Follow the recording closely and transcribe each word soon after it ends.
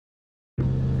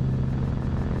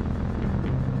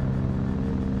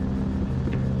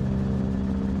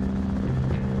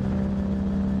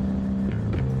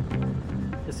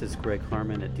Greg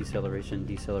Harmon at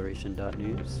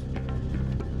Deceleration.news.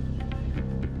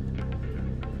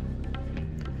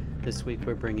 This week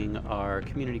we're bringing our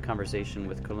community conversation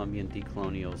with Colombian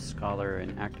decolonial scholar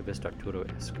and activist Arturo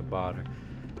Escobar,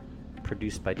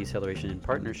 produced by Deceleration in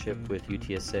partnership with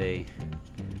UTSA,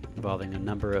 involving a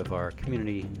number of our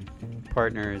community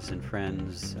partners and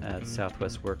friends at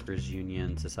Southwest Workers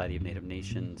Union, Society of Native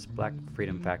Nations, Black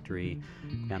Freedom Factory,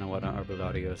 Yanawana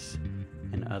Herbolarios,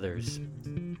 and others.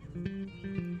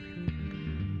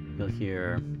 You'll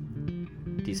hear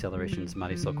Deceleration's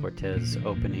Marisol Cortez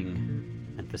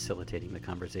opening and facilitating the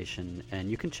conversation. And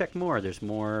you can check more. There's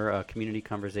more community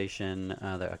conversation,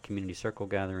 a community circle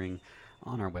gathering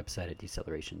on our website at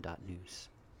Deceleration.news.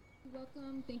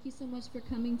 Welcome. Thank you so much for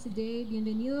coming today.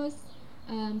 Bienvenidos.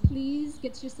 Please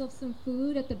get yourself some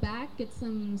food at the back. Get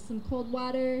some cold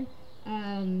water.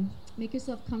 Make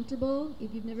yourself comfortable.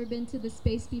 If you've never been to the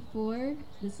space before,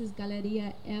 this is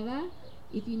Galeria Eva.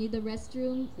 If you need the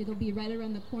restroom, it'll be right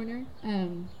around the corner.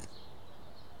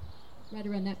 Right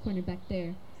around that corner back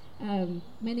there.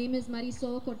 My name is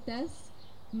Marisol Cortez.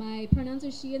 My pronouns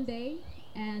are she and they.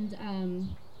 And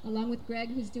along with Greg,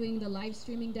 who's doing the live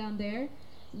streaming down there,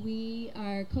 we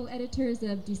are co-editors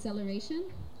of Deceleration.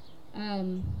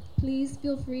 Please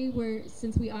feel free,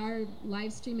 since we are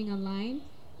live streaming online,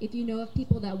 if you know of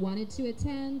people that wanted to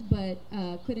attend but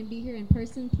couldn't be here in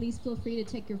person, please feel free to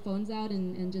take your phones out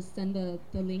and just send the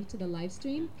link to the live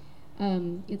stream.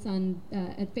 It's on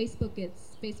at Facebook.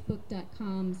 It's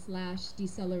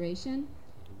facebook.com/deceleration.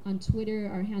 On Twitter,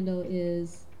 our handle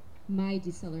is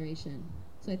mydeceleration.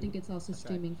 So I think it's also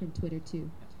streaming from Twitter too.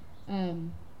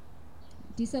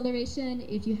 Deceleration,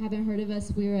 if you haven't heard of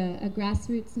us, we're a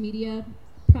grassroots media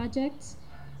project.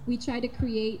 We try to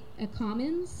create a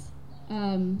commons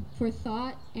for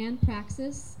thought and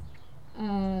praxis,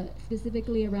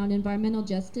 specifically around environmental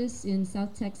justice in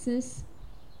South Texas.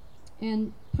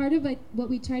 And part of what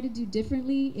we try to do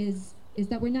differently is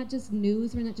that we're not just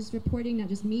news, we're not just reporting, not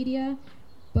just media,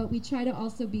 but we try to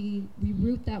also we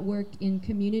root that work in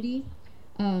community.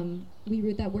 We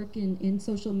root that work in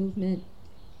social movement.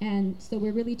 And so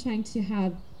we're really trying to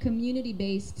have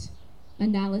community-based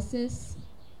analysis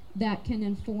that can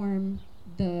inform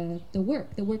the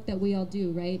work that we all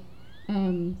do, right?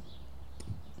 And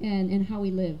how we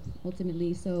live,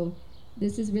 ultimately. So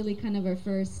this is really kind of our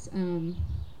first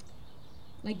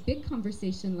big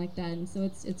conversation like that. And so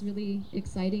it's really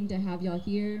exciting to have y'all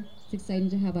here. It's exciting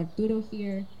to have Arturo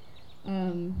here.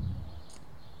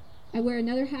 I wear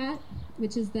another hat,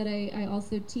 which is that I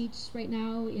also teach right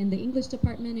now in the English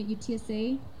department at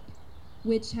UTSA,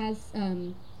 which has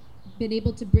been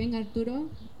able to bring Dr.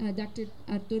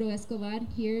 Arturo Escobar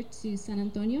here to San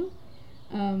Antonio.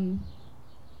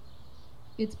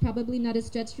 It's probably not a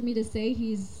stretch for me to say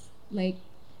he's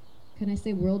can I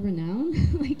say world renowned?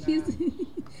 He's,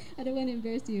 I don't want to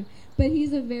embarrass you, but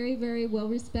he's a very, very well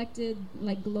respected,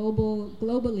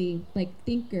 globally,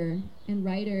 thinker and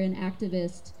writer and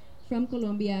activist from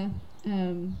Colombia,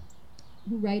 who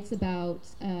writes about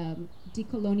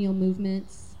decolonial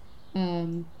movements,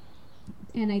 and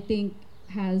I think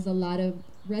has a lot of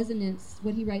resonance.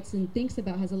 What he writes and thinks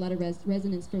about has a lot of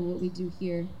resonance for what we do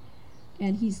here.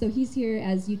 And he's here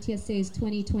as UTSA's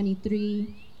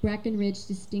 2023 Brackenridge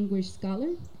Distinguished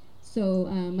Scholar. So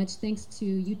much thanks to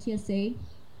UTSA.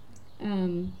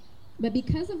 But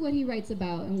because of what he writes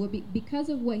about and because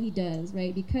of what he does,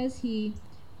 right? Because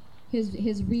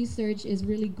his research is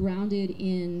really grounded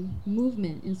in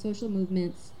movement, in social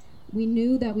movements, we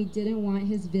knew that we didn't want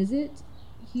his visit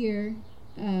here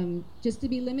just to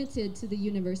be limited to the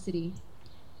university.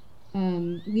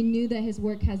 We knew that his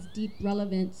work has deep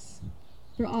relevance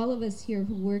for all of us here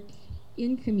who work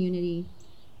in community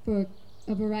for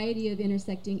a variety of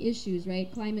intersecting issues,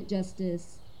 right? Climate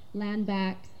justice, land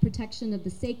back, protection of the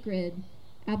sacred,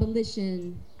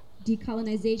 abolition,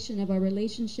 decolonization of our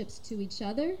relationships to each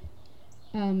other,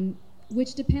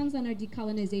 which depends on our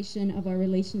decolonization of our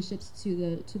relationships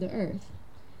to the earth.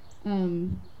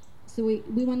 So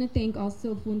we want to thank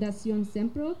also Fundación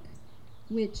Semproc,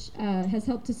 which has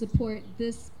helped to support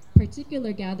this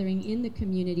particular gathering in the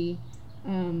community,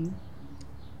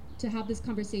 to have this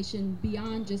conversation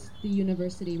beyond just the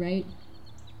university, right?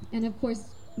 And of course,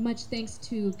 much thanks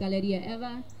to Galeria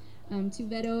Eva, to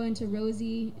Vero and to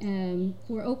Rosie,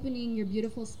 for opening your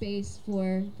beautiful space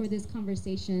for this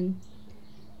conversation.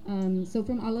 So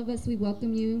from all of us, we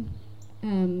welcome you,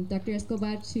 Dr.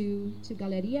 Escobar, to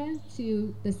Galeria,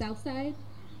 to the South Side,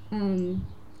 and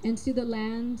to the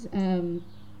land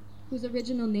whose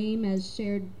original name, as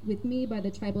shared with me by the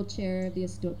tribal chair of the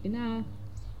Estokena,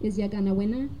 is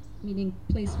Yaganawena, meaning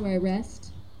place where I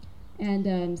rest.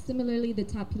 And similarly, the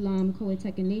Tapilam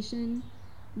Coetecan Nation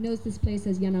knows this place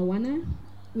as Yanawana,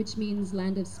 which means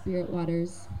land of spirit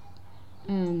waters.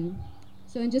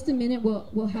 So in just a minute,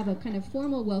 we'll have a kind of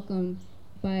formal welcome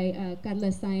by Carla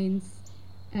Sainz.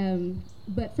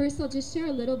 But first, I'll just share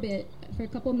a little bit for a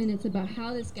couple minutes about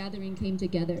how this gathering came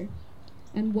together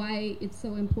and why it's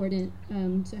so important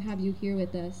to have you here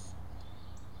with us.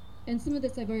 And some of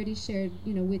this I've already shared,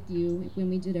 with you when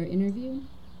we did our interview.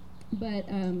 But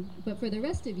for the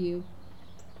rest of you,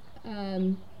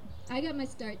 I got my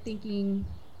start thinking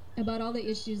about all the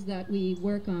issues that we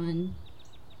work on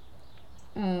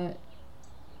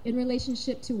in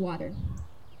relationship to water.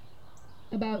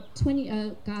 About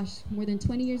more than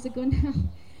 20 years ago now,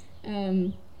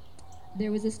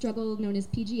 there was a struggle known as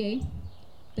PGA,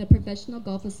 the Professional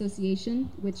Golf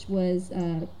Association, which was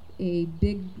a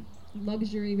big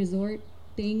luxury resort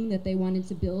thing that they wanted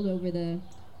to build over the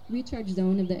recharge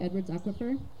zone of the Edwards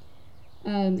Aquifer.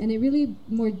 And it really,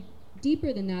 more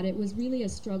deeper than that, it was really a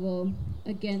struggle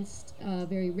against a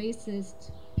very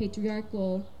racist,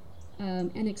 patriarchal,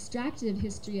 and extractive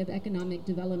history of economic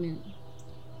development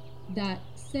that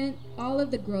sent all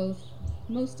of the growth,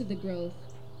 most of the growth,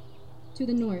 to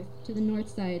the north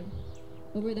side,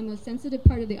 over the most sensitive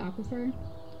part of the aquifer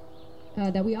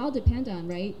that we all depend on,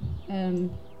 right?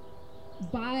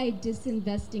 By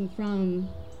disinvesting from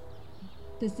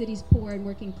the city's poor and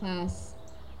working class,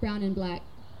 brown and black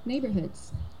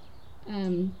neighborhoods.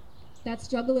 That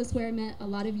struggle is where I met a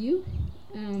lot of you,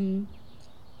 and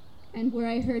where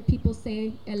I heard people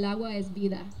say, el agua es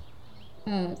vida,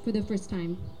 for the first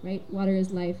time, right? Water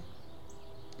is life.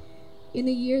 In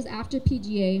the years after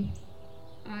PGA,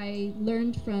 I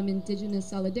learned from indigenous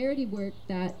solidarity work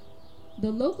that the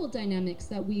local dynamics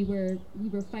that we were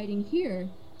fighting here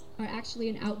are actually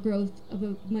an outgrowth of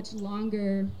a much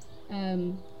longer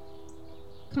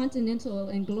continental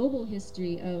and global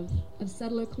history of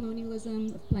settler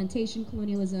colonialism, of plantation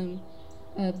colonialism,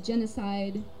 of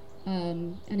genocide,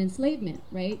 and enslavement,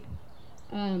 right?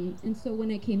 And so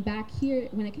when I came back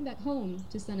home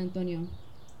to San Antonio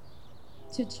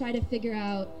to try to figure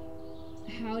out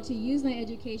how to use my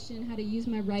education, how to use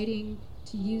my writing,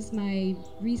 to use my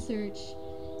research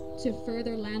to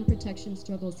further land protection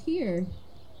struggles here,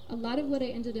 a lot of what I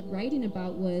ended up writing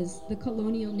about was the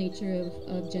colonial nature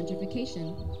of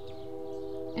gentrification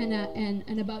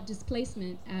and about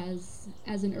displacement as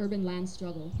an urban land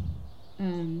struggle.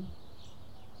 And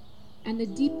the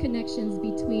deep connections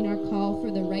between our call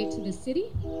for the right to the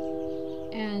city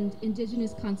and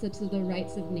indigenous concepts of the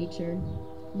rights of nature,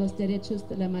 los derechos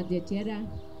de la madre tierra,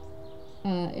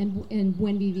 and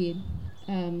buen vivir,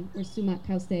 or sumak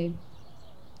cauce.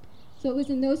 So it was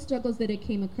in those struggles that I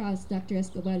came across Dr.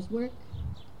 Escobar's work.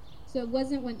 So it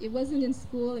wasn't in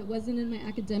school, it wasn't in my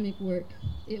academic work,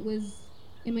 it was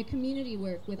in my community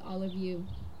work with all of you.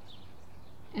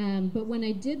 But when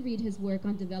I did read his work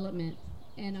on development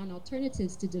and on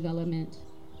alternatives to development,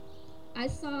 I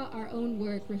saw our own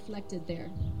work reflected there,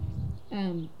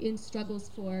 in struggles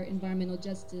for environmental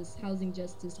justice, housing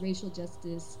justice, racial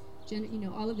justice,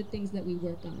 all of the things that we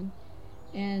work on.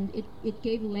 And it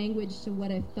gave language to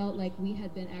what I felt like we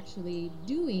had been actually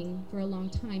doing for a long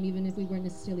time, even if we weren't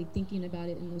necessarily thinking about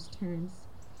it in those terms.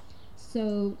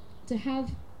 So to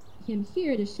have him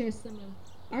here to share some of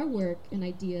our work and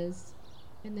ideas,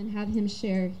 and then have him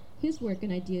share his work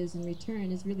and ideas in return,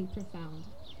 is really profound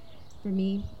for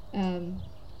me. And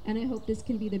I hope this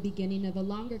can be the beginning of a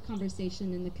longer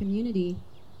conversation in the community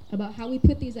about how we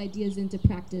put these ideas into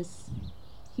practice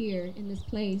here in this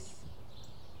place,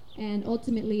 and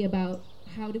ultimately about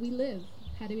how do we live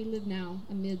now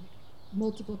amid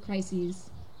multiple crises?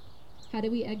 How do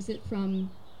we exit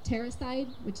from terracide,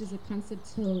 which is a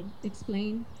concept he'll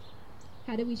explain?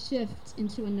 How do we shift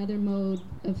into another mode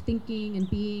of thinking and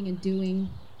being and doing?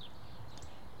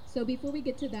 So before we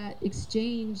get to that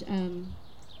exchange,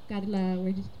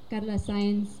 Carla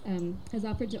Sainz has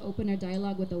offered to open our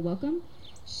dialogue with a welcome.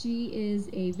 She is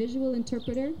a visual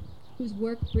interpreter whose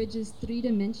work bridges 3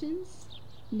 dimensions: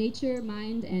 nature,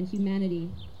 mind, and humanity.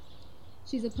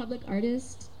 She's a public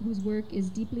artist whose work is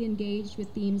deeply engaged with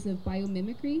themes of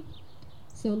biomimicry,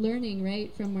 so learning,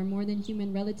 right, from our more than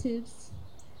human relatives,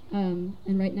 and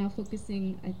right now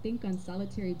focusing, I think, on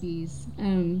solitary bees.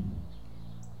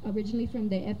 Originally from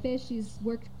the Efe, she's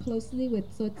worked closely with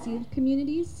Tzotzil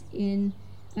communities in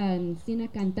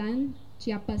Sinacantan,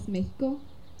 Chiapas, Mexico.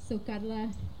 So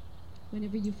Carla,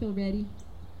 whenever you feel ready.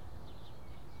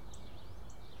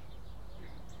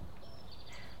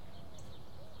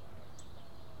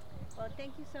 Well,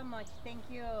 thank you so much. Thank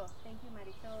you,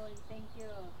 Marisol. Thank you.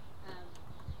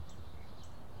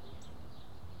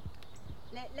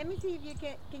 Let me see if you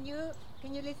can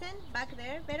you listen back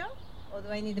there, Vero? Or do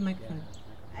I need the microphone?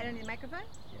 I don't need a microphone?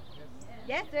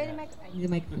 Yes, do I need a microphone? I need the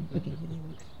microphone. Okay, I need the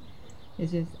microphone.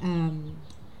 It's just,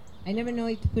 I never know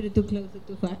if to put it too close or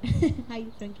too far. Hi,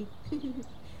 Frankie.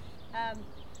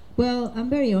 Well, I'm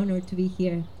very honored to be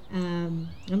here. I'm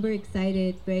very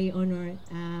excited, very honored,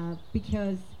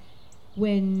 because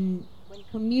when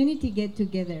community get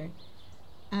together,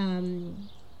 a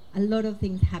lot of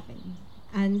things happen.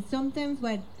 And sometimes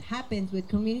what happens with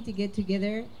community get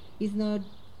together is not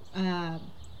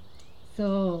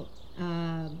so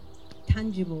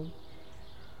tangible,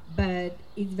 but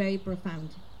it's very profound.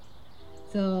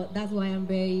 So that's why I'm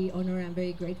very honored and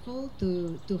very grateful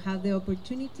to have the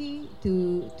opportunity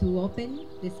to open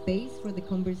the space for the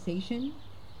conversation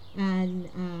and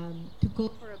to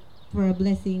call for a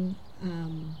blessing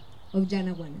of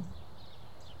Yanawana.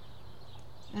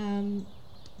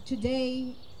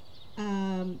 Today,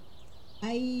 I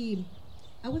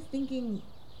was thinking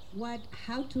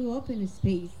how to open a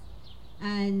space,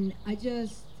 and I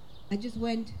just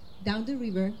went down the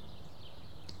river,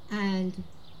 and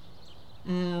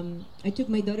I took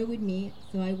my daughter with me,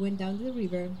 so I went down to the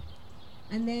river,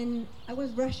 and then I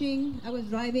was rushing, I was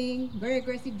driving, very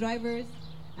aggressive drivers,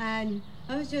 and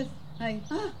I was just like,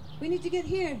 we need to get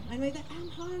here. And I'm like, I'm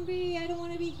hungry, I don't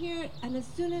want to be here. And as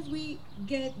soon as we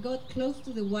got close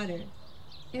to the water,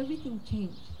 everything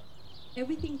changed.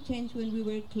 Everything changed when we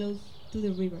were close to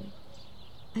the river.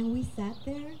 And we sat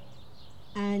there,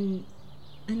 and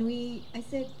I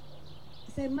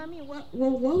said, Mommy, what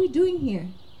are we doing here?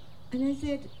 And I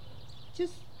said,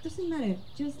 just doesn't matter,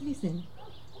 just listen.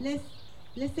 Let's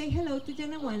say hello to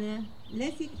Yanawana,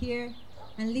 let's sit here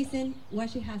and listen what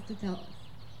she has to tell us.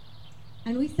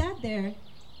 And we sat there,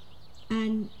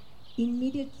 and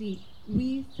immediately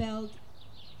we felt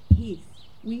peace.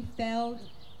 We felt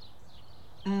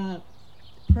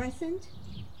present.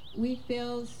 We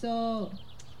felt so,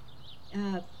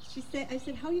 I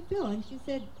said, how you feel? And she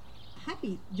said,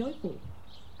 happy, joyful.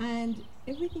 And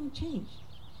everything changed.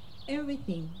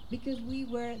 Everything, because we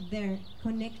were there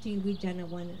connecting with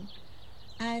Yanawana.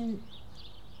 And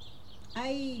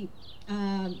I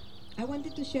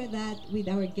wanted to share that with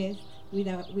our guest, with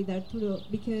Arturo,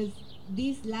 because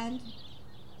this land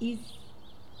is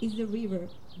the river.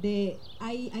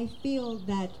 I feel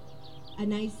that,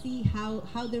 and I see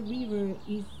how the river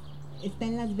está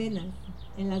en las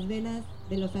venas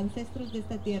de los ancestros de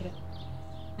esta tierra,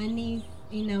 and is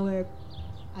in our,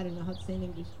 I don't know how to say in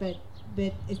English, but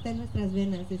está en nuestras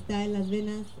venas, está en las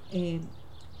venas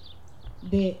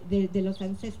de los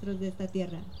ancestros de esta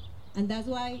tierra, and that's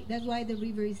why the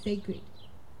river is sacred,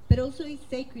 but also it's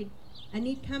sacred, and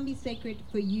it can be sacred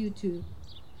for you too.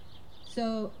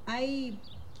 So I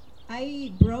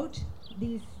brought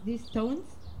these stones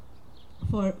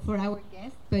for our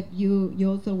guests, but you're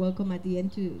also welcome at the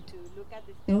end to look at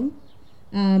the stone.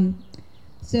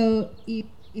 So if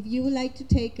you would like to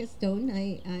take a stone,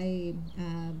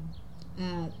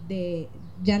 the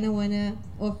Yanawana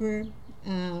offer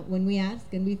when we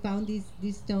asked, and we found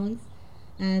these stones,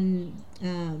 and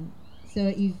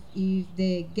so if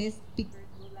the guest speaker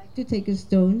would like to take a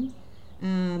stone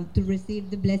to receive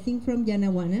the blessing from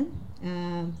Yanawana,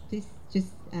 please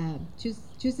just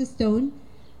choose a stone,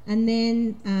 and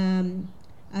then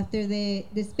after the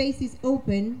space is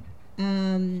open,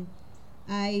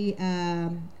 I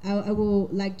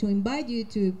would like to invite you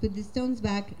to put the stones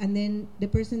back, and then the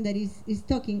person that is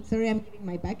talking, sorry, I'm getting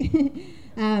my back,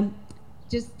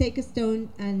 just take a stone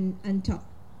and talk.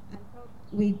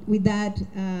 With that,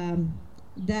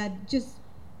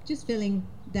 just feeling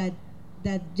that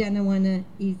Yanawana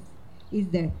is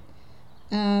there.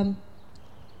 Can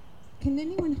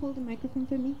anyone hold the microphone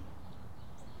for me?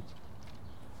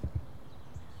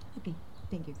 Okay,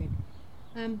 thank you, Greg.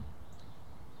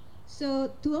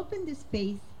 So to open the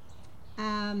space,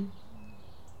 I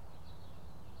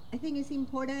think it's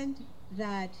important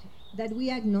that we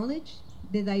acknowledge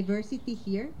the diversity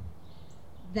here,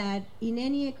 that in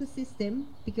any ecosystem,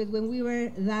 because when we were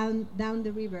down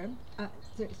the river,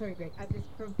 sorry, Greg, I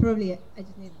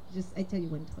tell you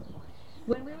when to hold.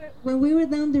 When we were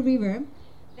down the river,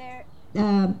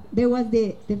 there was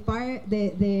the fire,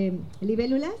 the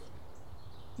libellulas,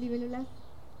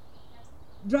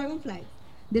 dragonflies.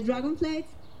 The dragonflies,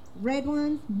 red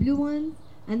ones, blue ones,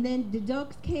 and then the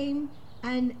dogs came,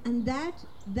 and that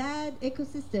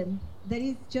ecosystem that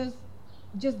is just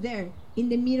there in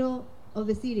the middle of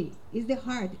the city is the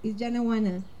heart, is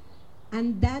Yanawana,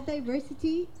 and that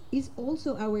diversity is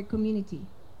also our community.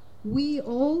 We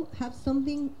all have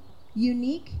something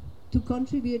unique to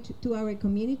contribute to our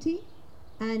community,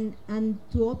 And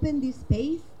to open this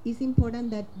space, it's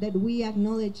important that we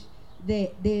acknowledge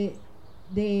the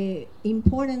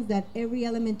importance that every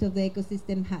element of the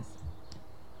ecosystem has.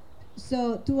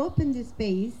 So to open this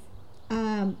space,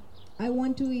 I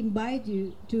want to invite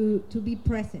you to be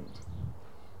present,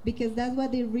 because that's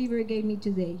what the river gave me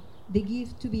today, the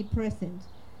gift to be present.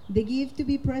 The gift to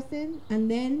be present,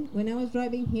 and then when I was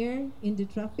driving here in the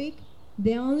traffic,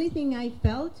 the only thing I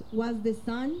felt was the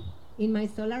sun in my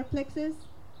solar plexus,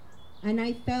 and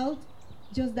I felt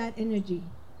just that energy,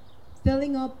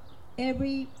 filling up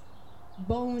every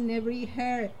bone, every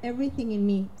hair, everything in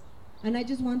me. And I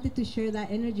just wanted to share that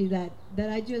energy that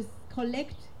I just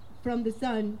collect from the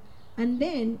sun. And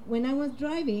then when I was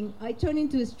driving, I turned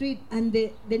into a street, and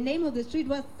the name of the street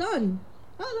was Sun.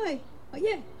 I was like, oh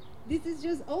yeah, this is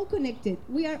just all connected.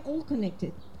 We are all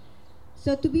connected.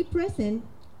 So to be present,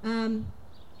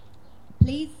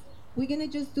 please, we're gonna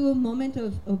just do a moment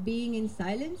of being in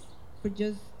silence for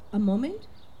just a moment,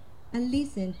 and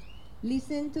listen.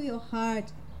 Listen to your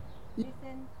heart.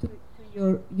 Listen to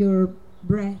your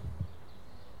breath.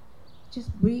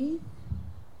 Just breathe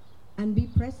and be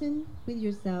present with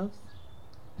yourselves.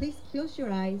 Please close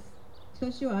your eyes.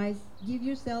 Close your eyes. Give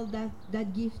yourself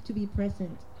that gift to be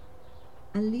present.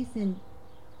 And listen.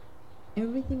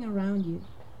 Everything around you.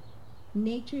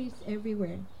 Nature is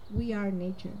everywhere. We are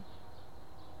nature.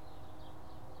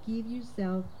 Give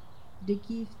yourself the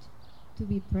gift to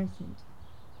be present.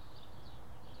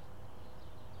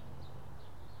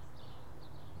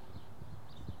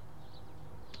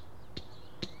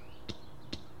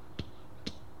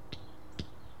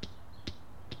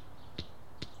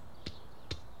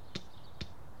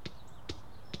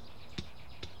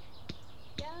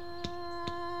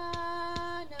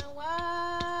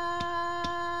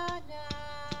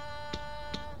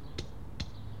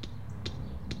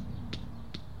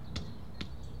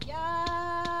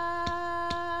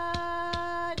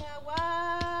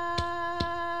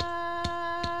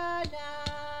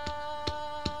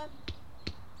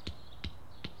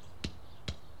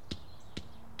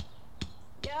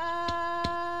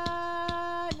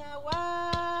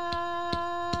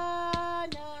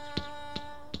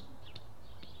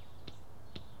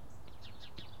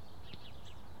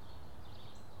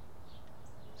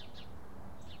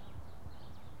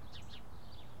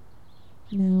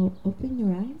 Now open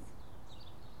your eyes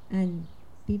and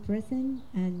be present,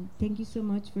 and thank you so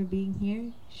much for being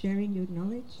here, sharing your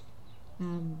knowledge.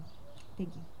 Thank you.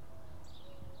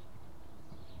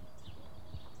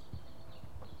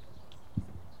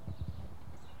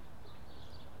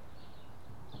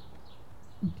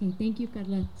 Okay, thank you,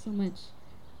 Carla, so much.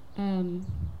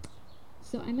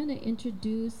 So I'm going to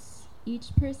introduce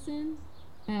each person,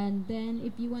 and then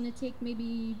if you want to take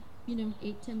maybe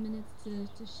 8-10 minutes to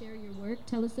share your work,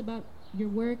 tell us about your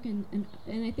work, and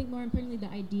I think more importantly the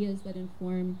ideas that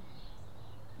inform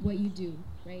what you do,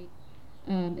 right?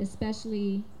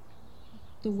 Especially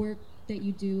the work that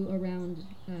you do around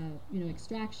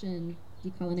extraction,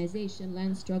 decolonization,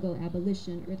 land struggle,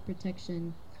 abolition, earth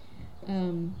protection.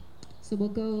 So we'll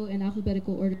go in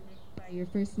alphabetical order by your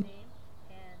first name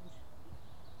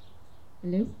and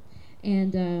hello,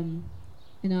 and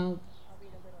I'll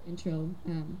read a little intro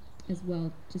as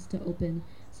well, just to open.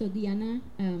 So Diana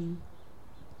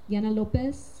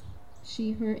Lopez,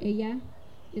 she, her, ella,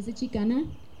 is a Chicana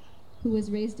who was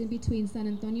raised in between San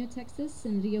Antonio, Texas,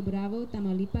 and Rio Bravo,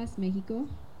 Tamaulipas, Mexico.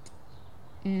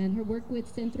 And her work with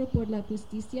Centro por la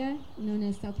Justicia, known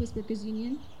as Southwest Workers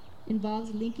Union,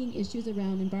 involves linking issues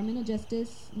around environmental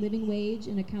justice, living wage,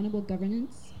 and accountable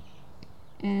governance.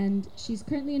 And she's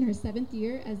currently in her 7th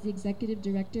year as the executive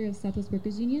director of Southwest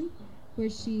Workers Union, where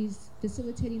she's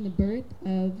facilitating the birth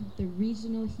of the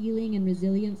Regional Healing and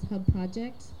Resilience Hub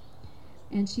project.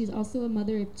 And she's also a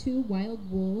mother of 2 wild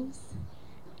wolves,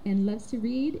 and loves to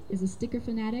read, is a sticker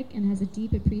fanatic, and has a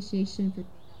deep appreciation for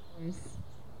flowers.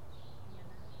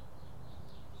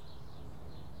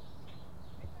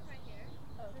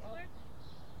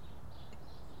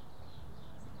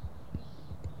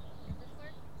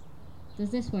 Does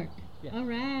this work? Yeah. All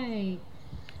right.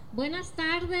 Buenas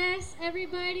tardes,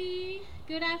 everybody.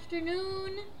 Good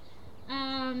afternoon.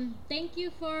 Thank you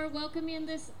for welcoming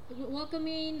me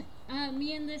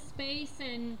in this space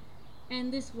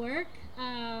and this work.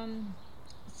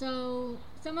 So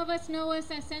some of us know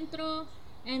us as Centro,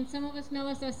 and some of us know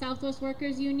us as Southwest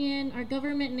Workers Union. Our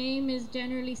government name is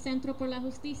generally Centro por la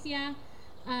Justicia,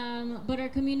 but our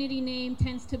community name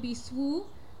tends to be SWU,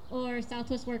 or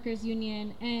Southwest Workers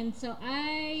Union. And so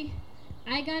I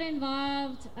got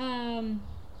involved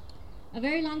a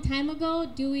very long time ago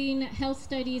doing health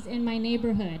studies in my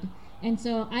neighborhood. And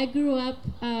so I grew up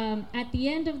at the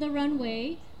end of the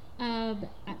runway on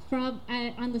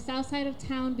the south side of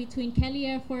town between Kelly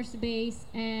Air Force Base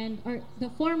or the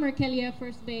former Kelly Air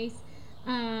Force Base.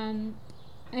 And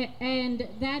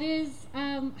that is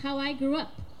how I grew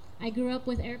up. I grew up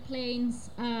with airplanes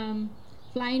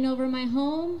flying over my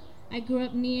home. I grew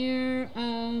up near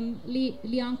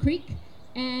Leon Creek.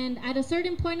 And at a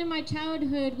certain point in my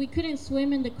childhood, we couldn't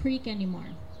swim in the creek anymore.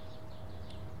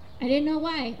 I didn't know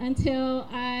why until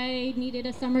I needed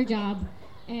a summer job.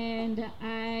 And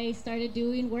I started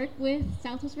doing work with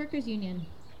Southwest Workers Union.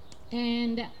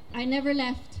 And I never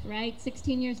left, right?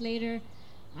 16 years later,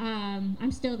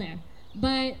 I'm still there.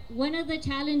 But one of the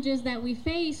challenges that we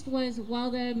faced was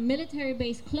while the military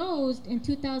base closed in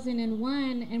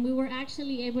 2001, and we were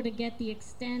actually able to get the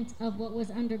extent of what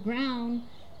was underground,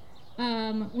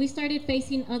 we started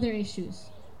facing other issues.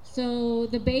 So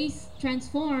the base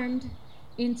transformed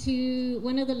into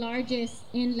one of the largest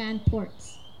inland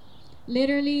ports.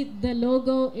 Literally, the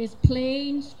logo is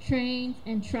planes, trains,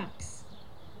 and trucks,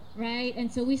 right?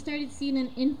 And so we started seeing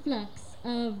an influx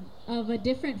of a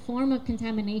different form of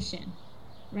contamination,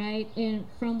 right? And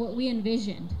from what we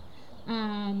envisioned.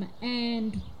 And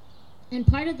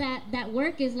part of that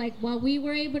work is like, while we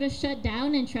were able to shut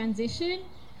down and transition,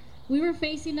 we were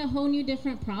facing a whole new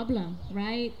different problem,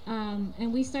 right?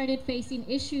 And we started facing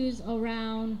issues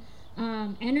around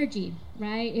energy,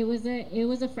 right? It was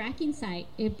a fracking site.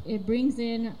 It brings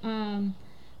in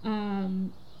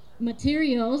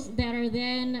materials that are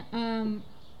then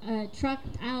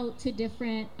trucked out to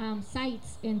different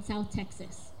sites in South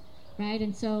Texas, right?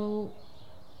 And so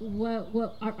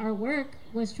what our work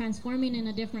was transforming in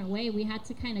a different way. We had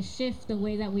to kind of shift the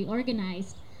way that we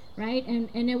organized, right?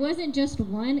 And it wasn't just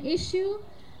one issue,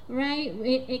 right?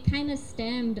 It kind of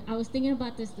stemmed. I was thinking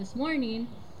about this morning.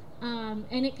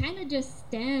 And it kind of just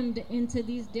stemmed into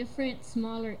these different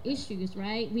smaller issues,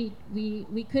 right?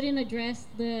 We couldn't address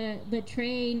the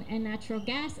train and natural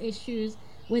gas issues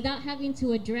without having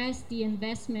to address the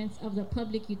investments of the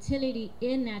public utility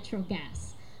in natural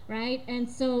gas, right? And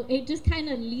so it just kind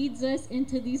of leads us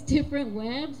into these different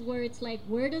webs where it's like,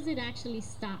 where does it actually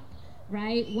stop,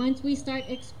 right? Once we start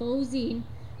exposing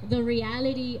the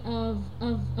reality of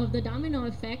the domino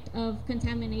effect of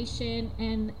contamination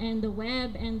and the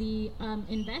web and the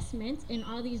investments in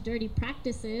all these dirty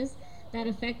practices that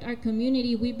affect our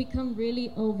community, we become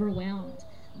really overwhelmed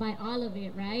by all of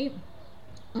it, right?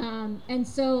 And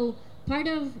so part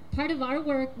of our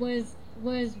work was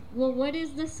well, what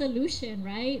is the solution,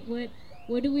 right?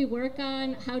 What do we work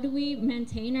on? How do we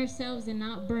maintain ourselves and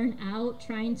not burn out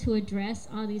trying to address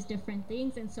all these different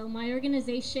things? And so my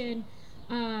organization,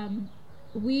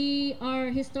 we are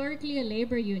historically a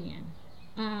labor union.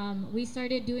 We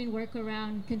started doing work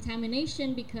around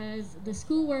contamination because the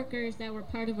school workers that were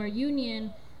part of our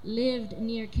union lived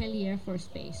near Kelly Air Force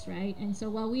Base, right? And so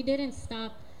while we didn't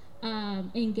stop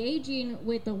engaging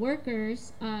with the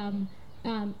workers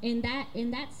in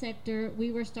that sector,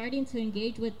 we were starting to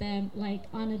engage with them like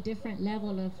on a different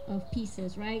level of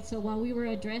pieces, right? So while we were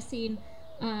addressing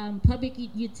public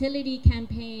utility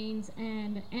campaigns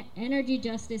and energy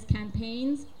justice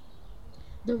campaigns,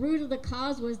 the root of the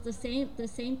cause was the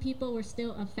same people were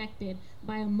still affected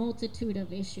by a multitude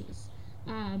of issues.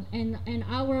 And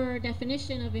our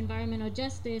definition of environmental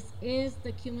justice is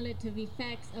the cumulative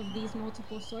effects of these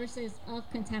multiple sources of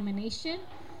contamination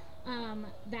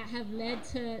that have led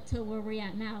to where we're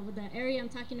at now. The area I'm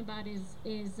talking about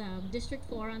is District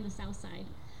 4 on the south side.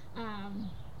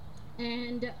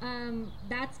 And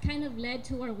that's kind of led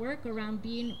to our work around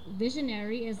being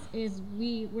visionary is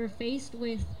we were faced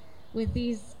with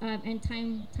these, and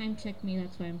time check me,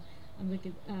 that's why I'm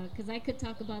looking, because I could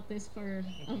talk about this for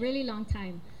a really long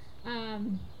time.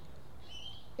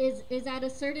 Is at a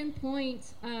certain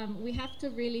point, we have to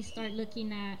really start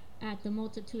looking at the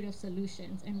multitude of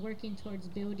solutions and working towards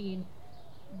building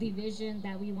the vision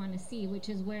that we want to see, which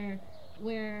is where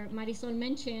Marisol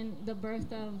mentioned the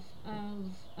birth of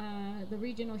the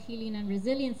Regional Healing and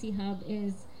Resiliency Hub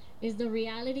is the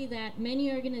reality that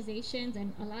many organizations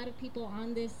and a lot of people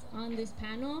on this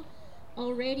panel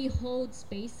already hold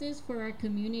spaces for our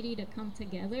community to come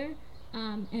together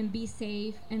and be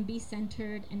safe and be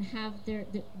centered and have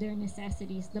their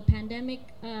necessities. The pandemic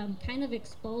kind of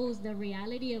exposed the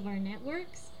reality of our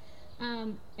networks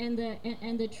and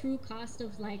the true cost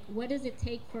of like, what does it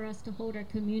take for us to hold our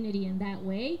community in that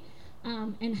way,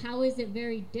 and how is it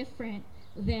very different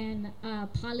than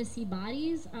policy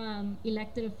bodies,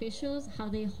 elected officials, how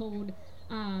they hold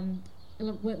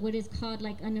what is called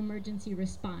like an emergency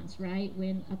response, right?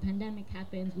 When a pandemic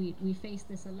happens, we face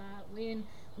this a lot.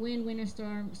 when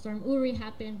Storm Uri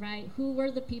happened, right? Who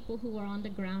were the people who were on the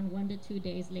ground 1 to 2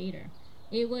 days later?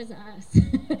 It was us.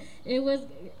 It was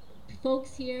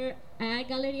folks here at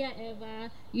Galeria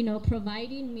Eva,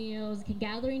 providing meals,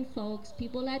 gathering folks,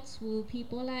 people at SWU,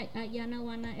 people at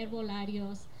Yanawana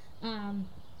Herbolarios, um,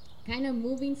 kind of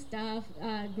moving stuff.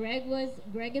 Greg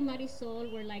and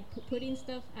Marisol were like putting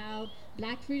stuff out.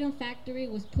 Black Freedom Factory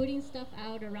was putting stuff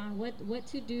out around what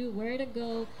to do, where to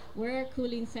go, where are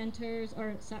cooling centers,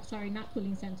 or sorry, not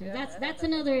cooling centers. That's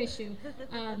another issue.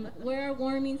 Where are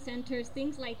warming centers,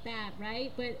 things like that,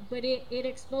 right? But it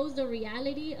exposed the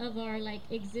reality of our like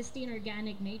existing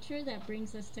organic nature that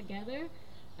brings us together,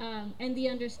 and the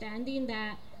understanding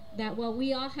that while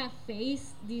we all have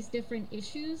faced these different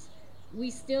issues, we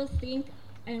still think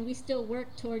and we still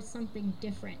work towards something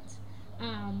different.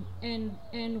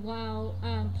 And while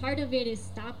part of it is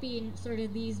stopping sort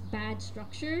of these bad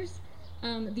structures,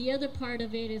 the other part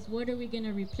of it is what are we going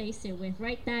to replace it with,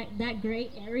 right? That gray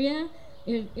area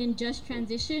in just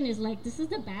transition is like, this is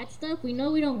the bad stuff. We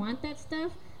know we don't want that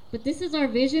stuff, but this is our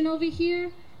vision over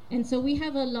here. And so we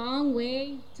have a long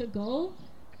way to go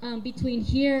between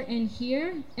here and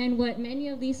here. And what many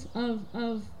of these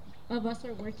of us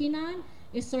are working on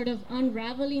is sort of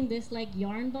unraveling this like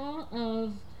yarn ball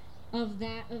of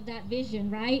that vision,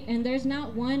 right? And there's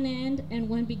not one end and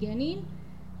one beginning.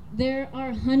 There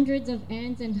are hundreds of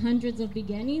ends and hundreds of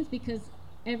beginnings because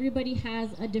everybody has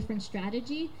a different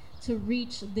strategy to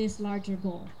reach this larger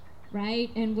goal, right?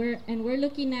 And we're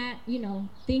looking at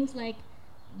things like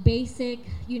basic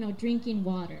drinking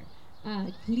water,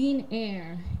 clean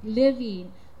air,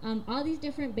 living, all these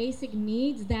different basic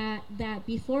needs that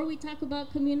before we talk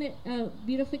about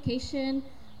beautification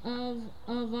of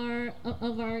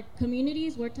our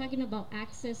communities, we're talking about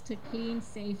access to clean,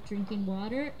 safe drinking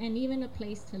water and even a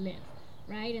place to live,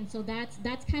 right? And so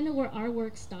that's kind of where our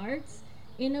work starts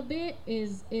in a bit,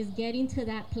 is getting to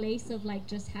that place of like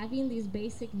just having these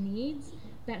basic needs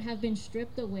that have been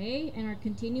stripped away and are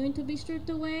continuing to be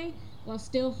stripped away while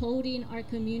still holding our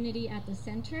community at the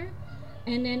center.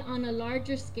 And then on a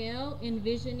larger scale,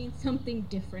 envisioning something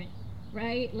different,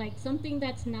 right? Like something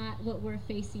that's not what we're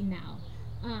facing now.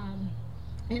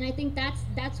 And I think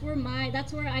that's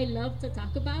where I love to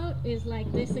talk about, is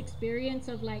like this experience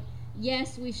of like,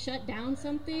 yes, we shut down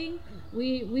something.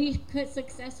 We could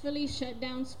successfully shut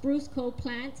down Spruce Coal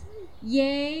Plant.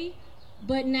 Yay.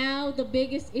 But now the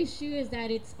biggest issue is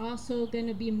that it's also going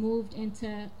to be moved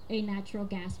into a natural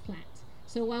gas plant.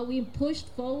 So while we pushed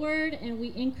forward and we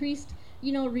increased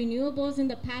renewables in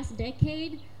the past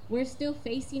decade, we're still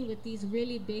facing with these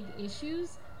really big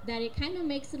issues that it kind of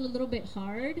makes it a little bit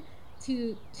hard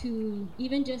to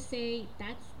even just say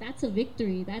that's a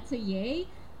victory, that's a yay,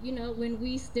 when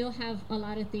we still have a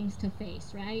lot of things to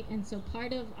face, right? And so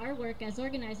part of our work as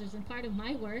organizers and part of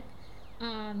my work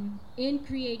in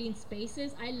creating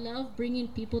spaces, I love bringing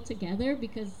people together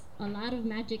because a lot of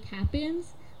magic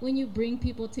happens when you bring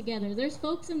people together. There's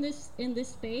folks in this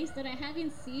space that I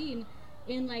haven't seen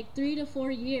in like 3 to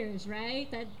 4 years, right?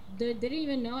 That didn't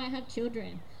even know I have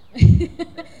children.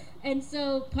 And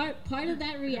so part of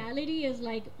that reality is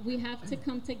like we have to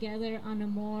come together on a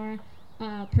more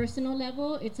personal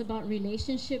level. It's about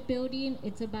relationship building.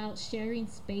 It's about sharing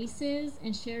spaces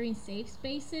and sharing safe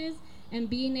spaces and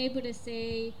being able to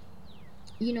say,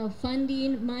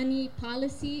 funding, money,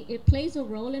 policy, it plays a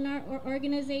role in our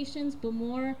organizations, but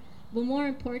more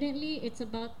importantly, it's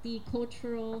about the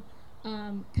cultural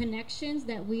connections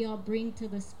that we all bring to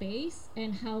the space,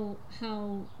 and how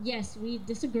yes, we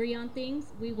disagree on things.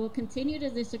 We will continue to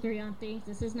disagree on things.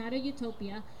 This is not a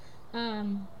utopia,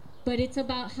 but it's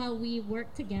about how we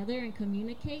work together and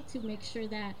communicate to make sure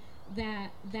that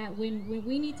when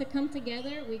we need to come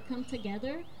together, we come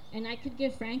together. And I could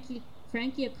give Frankie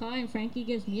a call, and Frankie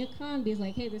gives me a call and be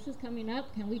like, hey, this is coming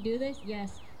up. Can we do this?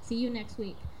 Yes. See you next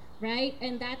week. Right?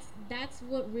 And that's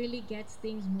what really gets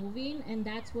things moving, and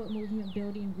that's what movement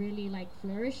building really like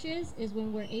flourishes, is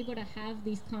when we're able to have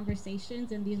these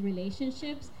conversations and these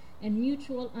relationships and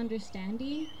mutual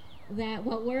understanding that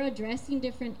while we're addressing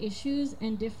different issues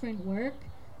and different work,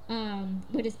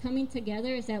 what is coming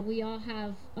together is that we all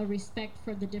have a respect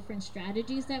for the different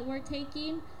strategies that we're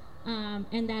taking,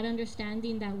 and that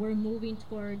understanding that we're moving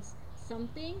towards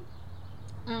something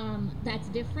that's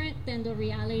different than the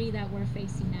reality that we're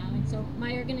facing now. And so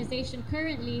my organization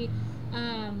currently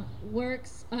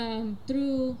works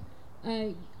through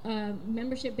a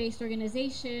membership-based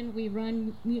organization. We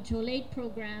run mutual aid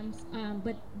programs,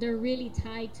 but they're really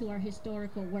tied to our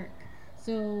historical work.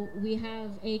 So we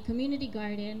have a community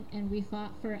garden, and we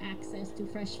fought for access to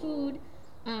fresh food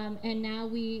And now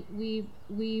we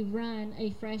run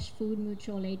a fresh food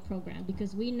mutual aid program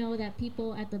because we know that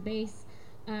people at the base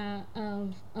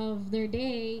of their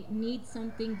day need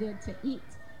something good to eat.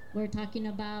 We're talking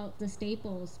about the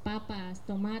staples: papas,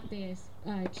 tomates,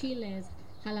 chiles,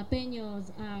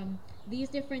 jalapenos. These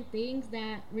different things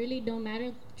that really don't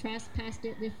matter, past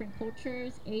different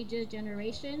cultures, ages,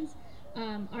 generations.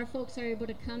 Our folks are able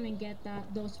to come and get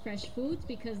those fresh foods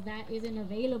because that isn't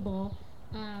available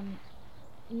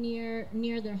near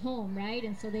their home, right?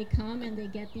 And so they come and they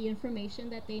get the information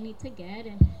that they need to get,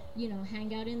 and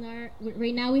hang out in our.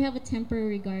 Right now we have a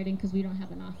temporary garden because we don't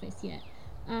have an office yet,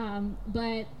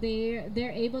 but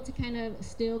they're able to kind of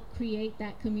still create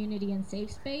that community and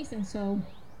safe space, and so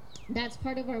that's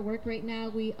part of our work right now.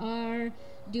 We are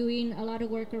doing a lot of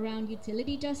work around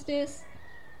utility justice,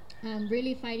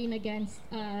 really fighting against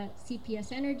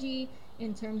CPS energy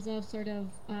in terms of sort of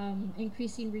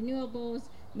increasing renewables,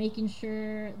 making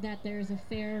sure that there's a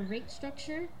fair rate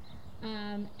structure,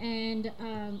 and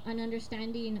an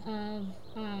understanding of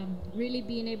really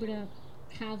being able to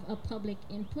have a public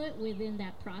input within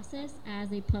that process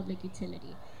as a public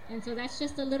utility. And so that's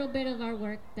just a little bit of our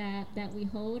work that we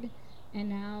hold,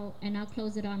 and I'll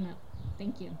close it on up.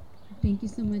 Thank you. Thank you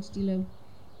so much, Dilo.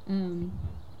 Um,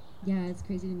 yeah, it's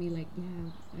crazy to me. Like,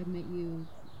 yeah, I met you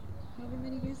however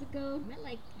many years ago. Met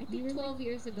like I You think were 12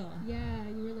 years ago. Yeah,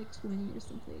 you were like 20 or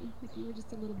something. Like you were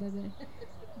just a little baby.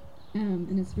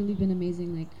 And it's really been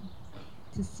amazing, like,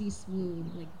 to see SWU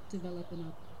like develop and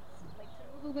up, like to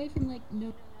move away from like no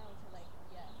to like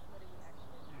yes, what do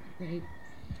we actually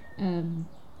right.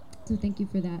 So thank you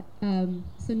for that.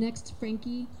 So next,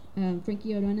 Frankie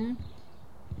Orona.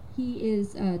 He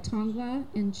is Tongva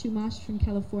and Chumash from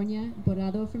California,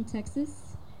 Borrado from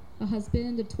Texas, a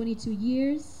husband of 22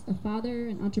 years, a father,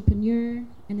 an entrepreneur,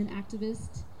 and an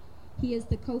activist. He is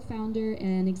the co-founder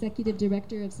and executive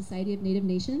director of Society of Native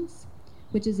Nations,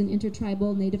 which is an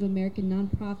intertribal Native American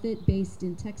nonprofit based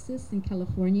in Texas and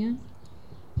California.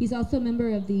 He's also a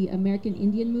member of the American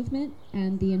Indian Movement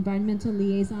and the environmental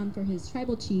liaison for his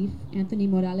tribal chief, Anthony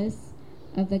Morales,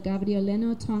 of the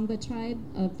Gabrieleno Tongva tribe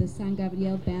of the San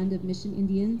Gabriel Band of Mission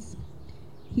Indians.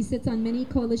 He sits on many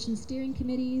coalition steering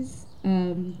committees,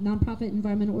 nonprofit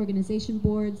environmental organization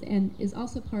boards, and is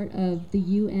also part of the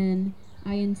UN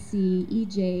INC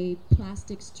EJ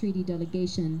Plastics Treaty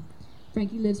Delegation.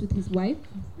 Frankie lives with his wife,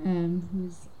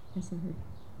 who's, I saw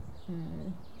her,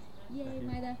 yay,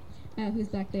 Maida, who's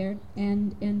back there,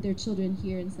 and their children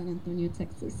here in San Antonio,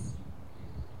 Texas.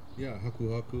 Yeah, haku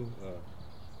haku.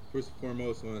 First and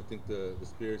foremost, I want to thank the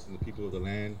spirits and the people of the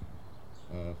land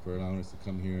for allowing us to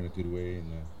come here in a good way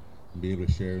and be able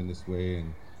to share in this way,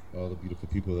 and all the beautiful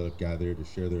people that have gathered to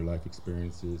share their life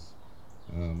experiences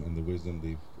and the wisdom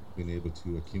they've been able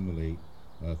to accumulate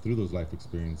through those life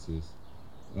experiences.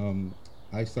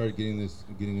 I started getting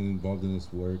involved in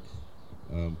this work.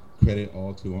 Credit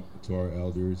all to our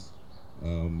elders,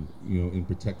 in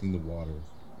protecting the water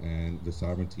and the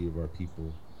sovereignty of our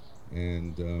people.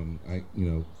 And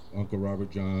Uncle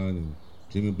Robert John and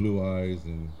Jimmy Blue Eyes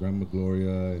and Grandma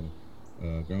Gloria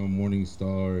and Grandma Morning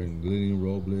Star and Lillian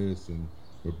Robles and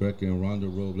Rebecca and Rhonda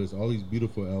Robles, all these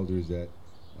beautiful elders that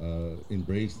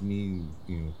embraced me,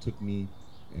 took me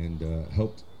and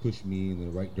helped push me in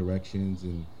the right directions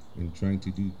and trying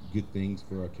to do good things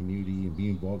for our community and be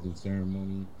involved in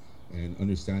ceremony and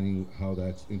understanding how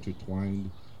that's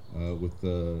intertwined with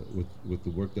the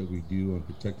work that we do on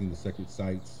protecting the sacred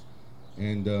sites.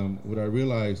 And what I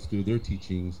realized through their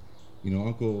teachings,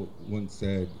 Uncle once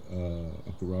said,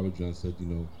 Uncle Robert John said,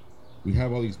 we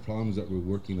have all these problems that we're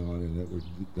working on and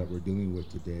that we're dealing with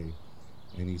today.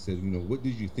 And he said, what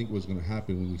did you think was going to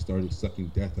happen when we started sucking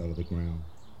death out of the ground?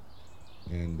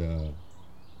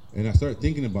 And I started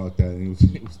thinking about that, and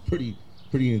it was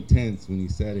pretty intense when he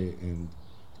said it, and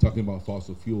talking about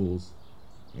fossil fuels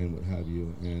and what have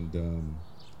you, and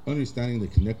understanding the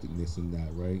connectedness in that,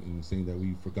 right? And saying that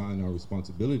we've forgotten our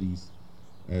responsibilities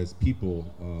as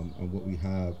people on what we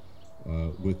have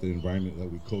with the environment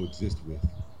that we coexist with.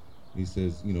 He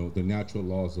says, the natural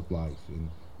laws of life, and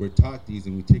we're taught these,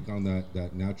 and we take on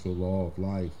that natural law of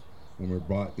life when we're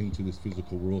brought into this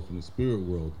physical world from the spirit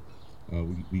world.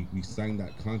 We sign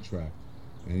that contract,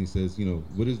 and he says,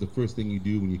 what is the first thing you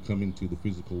do when you come into the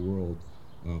physical world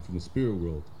from the spirit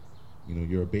world?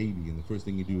 You're a baby, and the first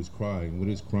thing you do is cry. And what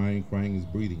is crying? Crying is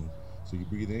breathing. So you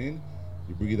breathe in,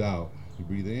 you breathe out. You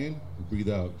breathe in, you breathe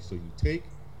out. So you take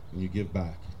and you give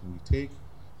back. And you take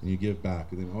and you give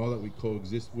back. And then all that we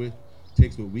coexist with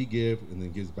takes what we give and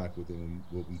then gives back what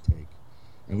we take.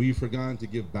 And we've forgotten to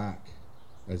give back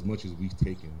as much as we've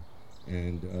taken.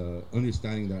 And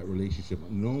understanding that relationship,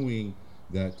 knowing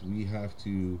that we have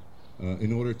to,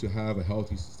 in order to have a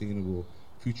healthy, sustainable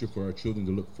future for our children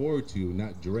to look forward to,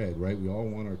 not dread, right? We all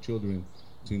want our children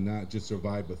to not just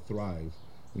survive but thrive.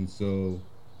 And so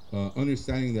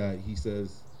understanding that, he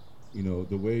says,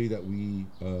 the way that we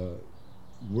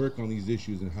work on these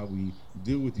issues and how we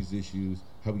deal with these issues,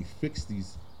 how we fix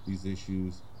these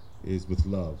issues, is with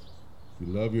love. If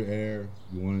you love your air,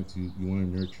 you want to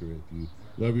nurture it. If you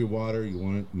love your water, you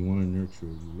want to nurture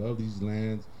it. You love these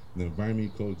lands and the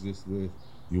environment you coexist with,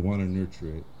 you want to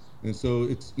nurture it. And so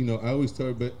it's, I always tell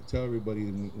everybody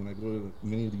when I go to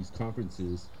many of these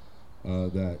conferences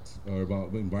that are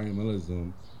about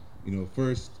environmentalism,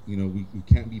 first, we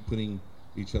can't be putting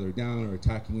each other down or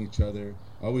attacking each other.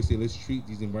 I always say, let's treat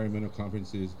these environmental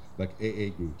conferences like AA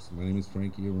groups. My name is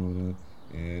Frankie Orona,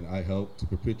 and I help to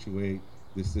perpetuate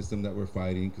this system that we're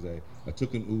fighting, because I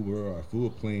took an Uber, or I flew a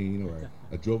plane, or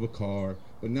I drove a car.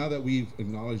 But now that we've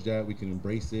acknowledged that, we can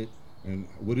embrace it. And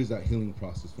what is that healing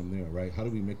process from there, right? How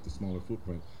do we make the smaller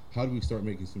footprint? How do we start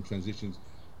making some transitions,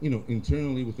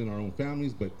 internally within our own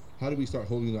families? But how do we start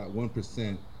holding that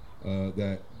 1%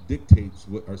 that dictates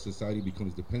what our society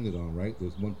becomes dependent on, right?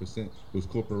 Those 1%, those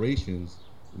corporations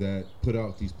that put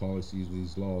out these policies and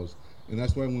these laws. And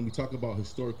that's why when we talk about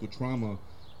historical trauma,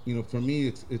 for me,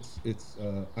 it's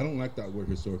I don't like that word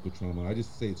historical trauma. I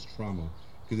just say it's trauma,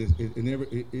 because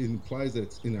it implies that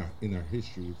it's in our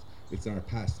history. It's in our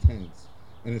past tense,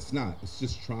 and it's not. It's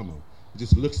just trauma. It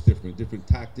just looks different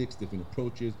tactics, different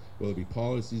approaches, whether it be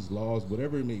policies, laws,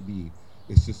 whatever it may be.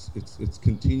 It's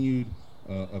continued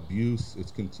abuse.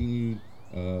 It's continued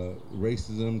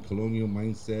racism, colonial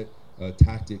mindset,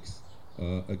 tactics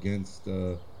against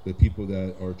the people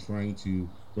that are trying to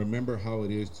remember how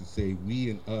it is to say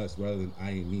we and us rather than I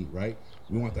and me, right?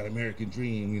 We want that American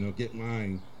dream, get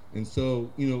mine. And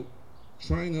so,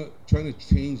 trying to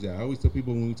change that. I always tell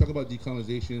people, when we talk about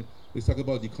decolonization, let's talk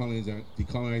about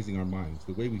decolonizing our minds,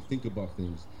 the way we think about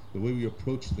things, the way we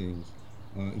approach things,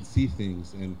 and see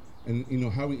things, and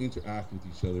how we interact with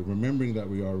each other, remembering that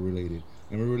we are related,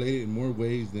 and we're related in more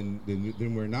ways than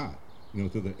we're not.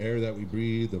 Through the air that we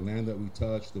breathe, the land that we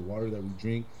touch, the water that we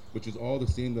drink, which is all the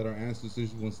same that our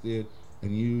ancestors once did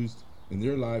and used in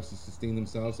their lives to sustain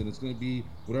themselves. And it's going to be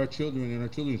what our children and our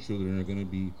children's children are going to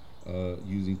be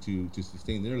using to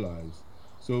sustain their lives.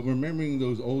 So remembering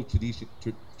those old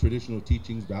traditional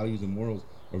teachings, values, and morals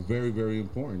are very, very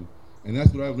important. And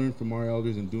that's what I've learned from our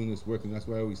elders in doing this work. And that's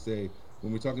why I always say,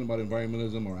 when we're talking about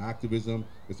environmentalism or activism,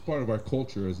 it's part of our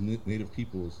culture as Native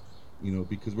peoples,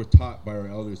 because we're taught by our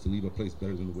elders to leave a place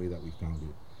better than the way that we found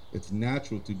it. It's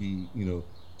natural to be,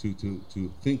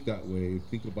 to think that way,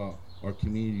 think about our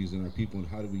communities and our people, and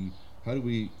how do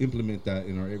we implement that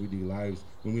in our everyday lives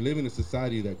when we live in a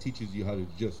society that teaches you how to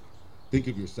just think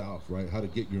of yourself, right? How to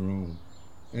get your own.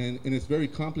 And it's very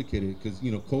complicated, because,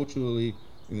 culturally,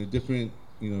 in the different,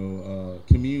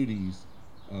 communities,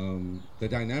 the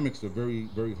dynamics are very,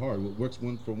 very hard. What works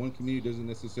for one community doesn't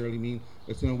necessarily mean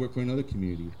it's going to work for another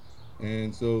community.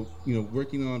 And so,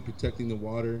 working on protecting the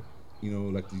water,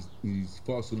 like these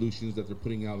false solutions that they're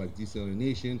putting out, like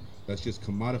desalination, that's just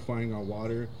commodifying our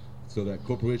water so that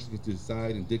corporations get to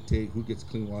decide and dictate who gets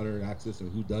clean water access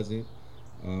and who doesn't,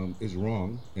 is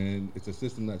wrong. And it's a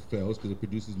system that fails because it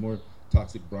produces more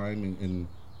toxic brine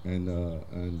and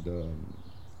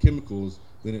chemicals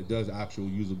than it does actual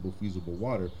usable, feasible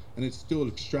water. And it's still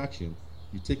extraction.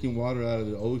 You're taking water out of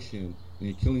the ocean and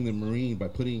you're killing the marine by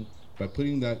putting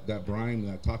that brine,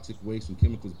 that toxic waste and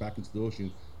chemicals back into the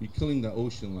ocean. You're killing the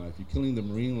ocean life. You're killing the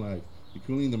marine life. You're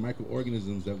killing the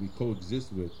microorganisms that we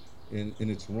coexist with. And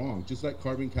it's wrong. Just like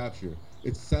carbon capture,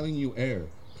 it's selling you air.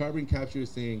 Carbon capture is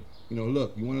saying,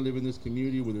 look, you want to live in this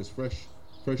community where there's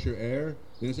fresher air,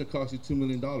 then it's going to cost you $2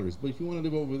 million. But if you want to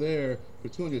live over there for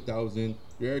 $200,000,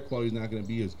 your air quality is not going to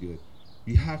be as good.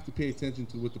 You have to pay attention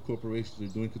to what the corporations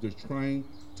are doing, because they're trying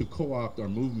to co-opt our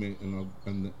movement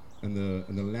and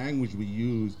the language we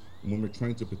use when we're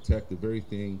trying to protect the very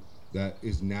thing that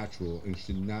is natural and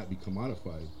should not be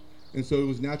commodified. And so it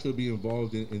was natural to be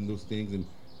involved in those things.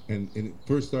 And it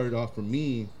first started off for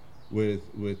me with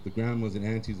the grandmas and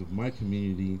aunties of my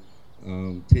community,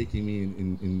 taking me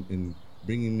and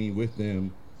bringing me with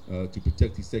them to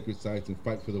protect these sacred sites and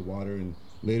fight for the water. And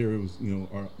later it was,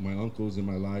 my uncles in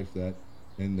my life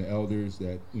and the elders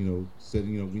that, said,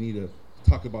 we need to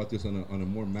talk about this on a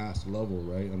more mass level,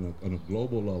 right? On a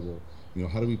global level.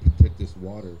 How do we protect this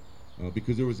water?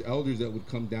 Because there was elders that would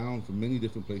come down from many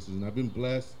different places, and I've been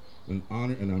blessed and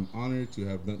I'm honored to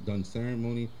have done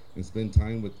ceremony and spend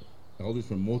time with elders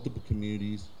from multiple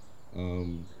communities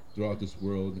throughout this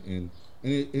world. And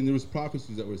there was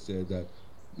prophecies that were said that,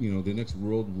 the next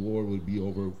world war would be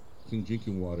over clean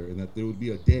drinking water, and that there would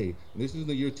be a day, and this is in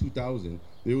the year 2000,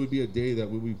 there would be a day that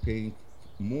we would be paying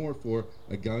more for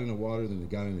a gallon of water than a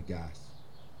gallon of gas.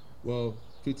 Well,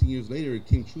 15 years later, it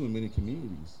came true in many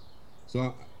communities.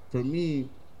 So for me,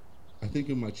 I think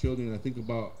of my children. I think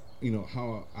about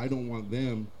how I don't want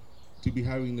them to be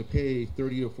having to pay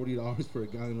 $30 or $40 for a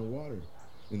gallon of water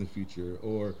in the future,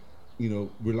 or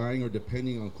relying or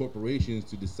depending on corporations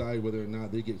to decide whether or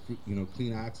not they get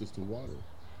clean access to water.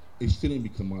 It shouldn't be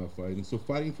commodified. And so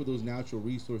fighting for those natural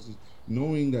resources,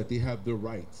 knowing that they have their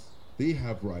rights,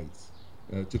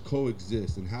 to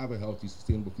coexist and have a healthy,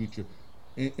 sustainable future,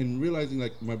 and realizing,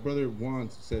 like my brother Juan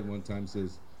said one time,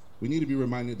 says, we need to be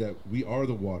reminded that we are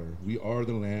the water, we are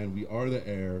the land, we are the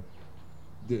air,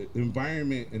 the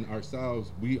environment, and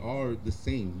ourselves, we are the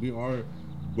same. We are,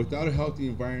 without a healthy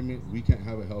environment, we can't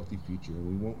have a healthy future, and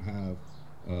we won't have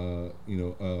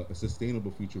a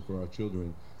sustainable future for our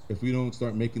children if we don't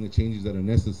start making the changes that are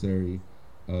necessary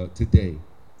today.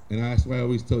 And that's why I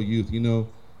always tell youth,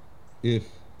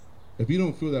 if you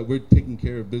don't feel that we're taking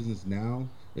care of business now,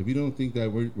 if you don't think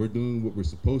that we're doing what we're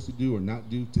supposed to do or not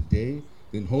do today,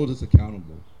 then hold us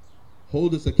accountable.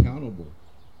 Hold us accountable,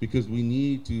 because we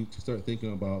need to start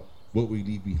thinking about what we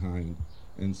leave behind.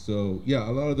 And so, yeah,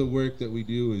 a lot of the work that we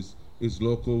do is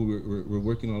local. We're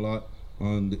working a lot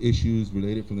on the issues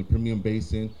related from the Permian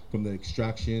Basin, from the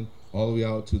extraction, all the way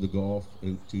out to the Gulf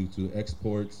and to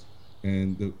exports,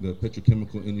 and the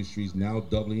petrochemical industries now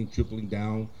doubling, tripling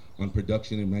down on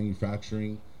production and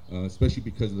manufacturing, especially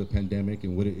because of the pandemic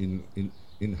and what it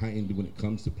in heightened when it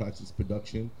comes to plastics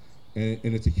production. And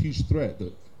it's a huge threat.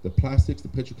 The plastics, the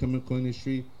petrochemical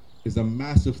industry is a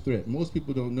massive threat. Most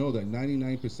people don't know that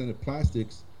 99% of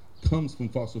plastics comes from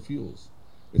fossil fuels.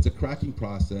 It's a cracking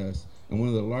process, and one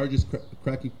of the largest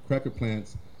cracker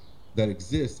plants that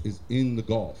exists is in the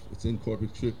Gulf. It's in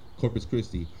Corpus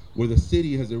Christi, where the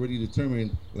city has already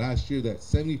determined last year that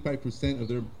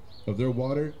 75% of their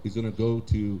water is going to go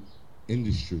to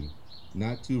industry,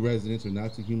 not to residents or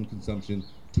not to human consumption,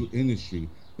 to industry.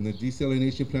 And the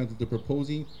desalination plant that they're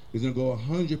proposing is going to go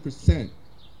 100%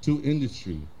 to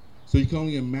industry. So you can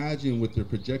only imagine what their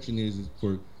projection is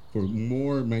for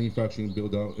more manufacturing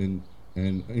build out and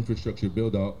infrastructure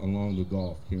build out along the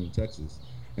Gulf here in Texas.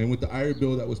 And with the IRA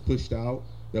bill that was pushed out,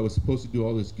 that was supposed to do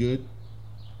all this good,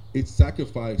 it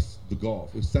sacrificed the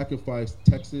Gulf. It sacrificed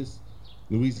Texas,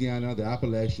 Louisiana, the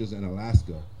Appalachians, and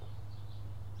Alaska.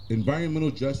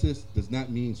 Environmental justice does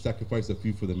not mean sacrifice a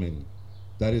few for the many.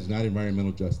 That is not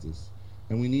environmental justice.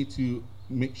 And we need to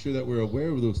make sure that we're aware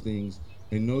of those things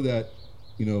and know that,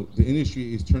 the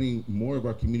industry is turning more of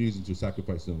our communities into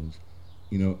sacrifice zones.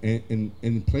 And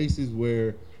in places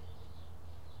where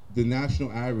the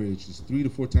national average is 3 to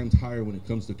 4 times higher when it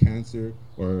comes to cancer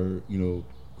or,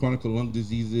 chronic lung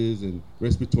diseases and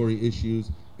respiratory issues.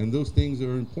 And those things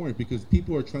are important because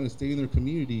people are trying to stay in their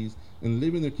communities and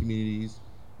live in their communities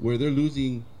where they're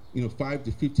losing, 5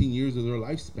 to 15 years of their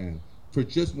lifespan for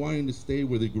just wanting to stay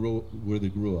where they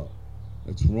grew up.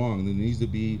 That's wrong. There needs to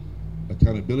be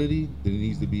accountability. There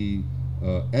needs to be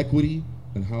equity,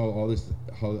 and how all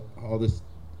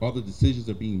the decisions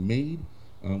are being made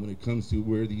when it comes to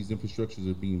where these infrastructures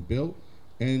are being built.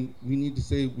 And we need to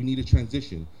say we need a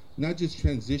transition, not just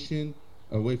transition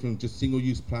away from just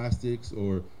single-use plastics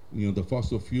or the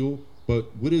fossil fuel,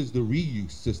 but what is the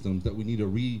reuse systems that we need to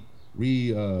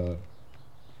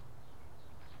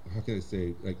how can I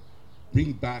say, like,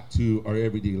 bring back to our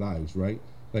everyday lives, right?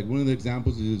 Like one of the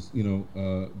examples is,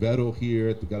 Vero here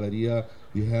at the Galleria,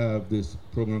 you have this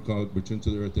program called Return to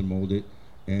the Earth and Mold It.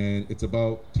 And it's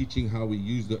about teaching how we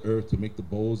use the earth to make the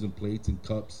bowls and plates and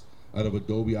cups out of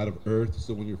adobe, out of earth.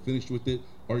 So when you're finished with it,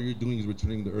 all you're doing is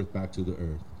returning the earth back to the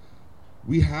earth.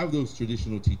 We have those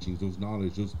traditional teachings, those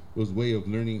knowledge, those way of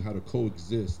learning how to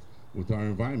coexist with our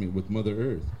environment, with Mother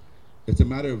Earth. It's a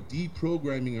matter of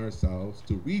deprogramming ourselves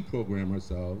to reprogram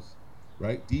ourselves,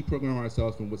 right? Deprogram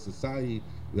ourselves from what society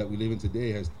that we live in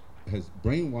today has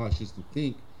brainwashed us to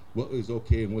think what is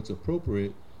okay and what's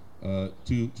appropriate,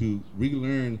 to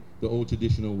relearn the old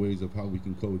traditional ways of how we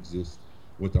can coexist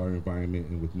with our environment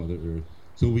and with Mother Earth,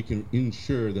 so we can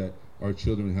ensure that our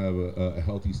children have a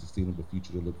healthy, sustainable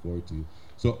future to look forward to.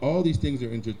 So all these things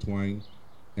are intertwined,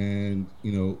 and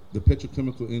the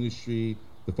petrochemical industry,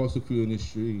 the fossil fuel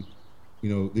industry,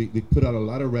 they put out a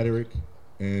lot of rhetoric,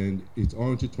 and it's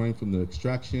all intertwined from the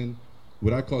extraction,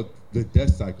 what I call the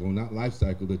death cycle, not life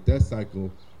cycle, the death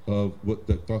cycle of what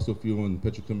the fossil fuel and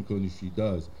petrochemical industry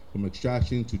does, from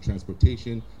extraction to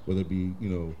transportation, whether it be,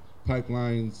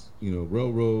 pipelines,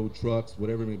 railroad, trucks,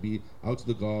 whatever it may be, out to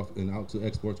the Gulf and out to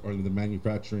exports, or in the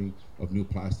manufacturing of new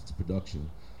plastics production.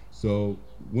 So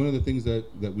one of the things that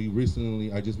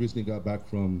I just recently got back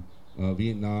from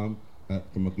Vietnam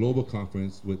from a global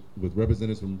conference with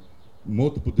representatives from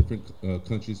multiple different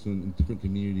countries from different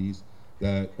communities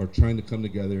that are trying to come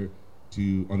together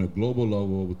to, on a global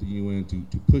level with the UN,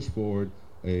 to push forward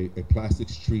a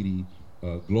plastics treaty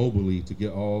globally to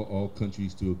get all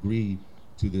countries to agree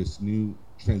to this new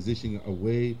transitioning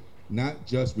away, not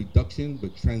just reduction,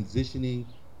 but transitioning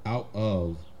out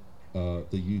of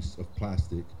the use of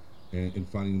plastic and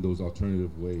finding those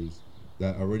alternative ways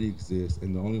that already exist.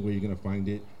 And the only way you're going to find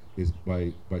it is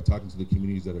by talking to the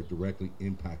communities that are directly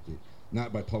impacted,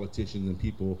 not by politicians and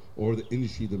people or the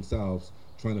industry themselves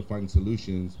trying to find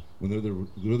solutions when they're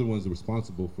the ones that are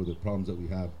responsible for the problems that we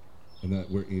have and that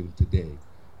we're in today.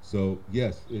 So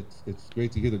yes, it's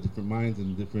great to hear the different minds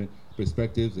and different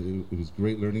perspectives. It was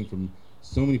great learning from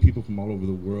so many people from all over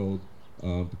the world,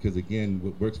 because again,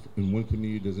 what works in one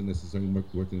community doesn't necessarily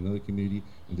work in another community.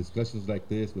 And discussions like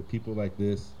this with people like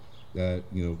this that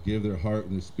give their heart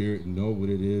and their spirit and know what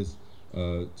it is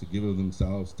to give of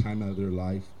themselves, time out of their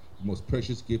life. The most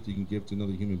precious gift you can give to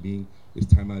another human being is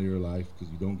time out of your life,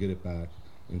 because you don't get it back.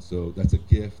 And so that's a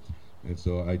gift. And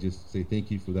so I just say thank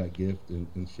you for that gift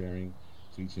and sharing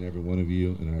to each and every one of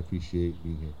you, and I appreciate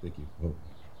being here. Thank you. Oh.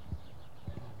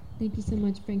 Thank you so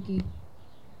much, Frankie.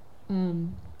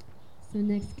 So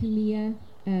next, Kimiya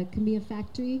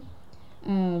Factory.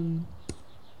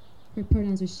 Her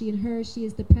pronouns are she and her. She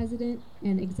is the president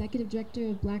and executive director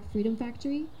of Black Freedom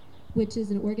Factory, which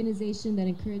is an organization that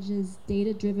encourages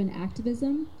data-driven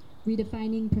activism,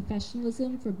 redefining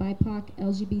professionalism for BIPOC,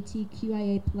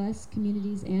 LGBTQIA+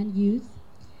 communities and youth,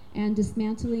 and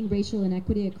dismantling racial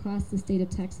inequity across the state of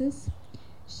Texas.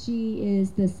 She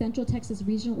is the Central Texas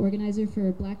Regional Organizer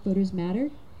for Black Voters Matter,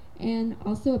 and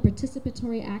also a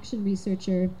participatory action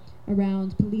researcher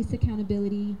around police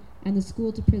accountability and the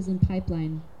school-to-prison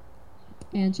pipeline.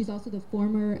 And she's also a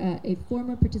former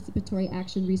participatory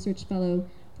action research fellow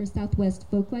for Southwest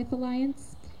Folklife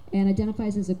Alliance, and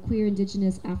identifies as a queer,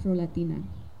 indigenous, Afro-Latina.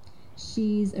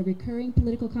 She's a recurring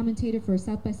political commentator for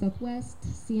South by Southwest,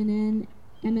 CNN,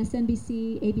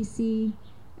 MSNBC, ABC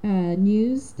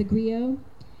News, The Griot,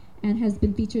 and has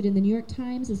been featured in the New York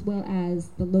Times as well as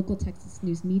the local Texas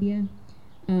news media.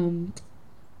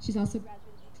 She's also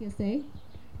graduated UTSA,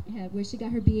 where she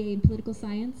got her BA in political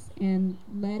science and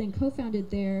led and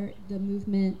co-founded there the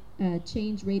movement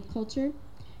Change Rape Culture,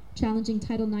 challenging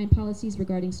Title IX policies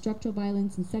regarding structural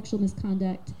violence and sexual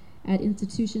misconduct at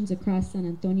institutions across San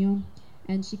Antonio.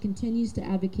 And she continues to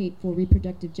advocate for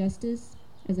reproductive justice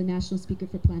as a national speaker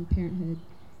for Planned Parenthood.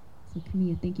 So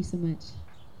Kimiya, thank you so much.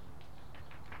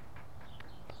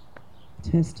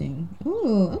 Testing.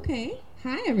 Oh, okay.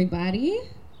 Hi, everybody.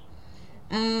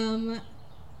 My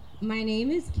name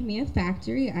is Kimiya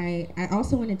Factory. I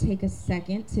also want to take a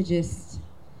second to just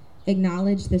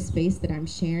acknowledge the space that I'm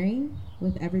sharing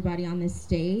with everybody on this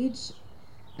stage.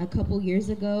 A couple years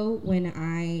ago, when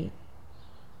I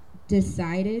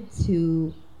decided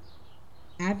to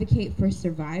advocate for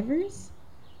survivors,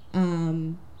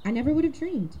 I never would have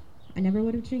dreamed. And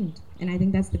I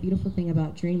think that's the beautiful thing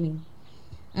about dreaming.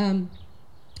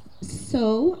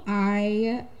 So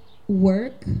I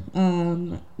work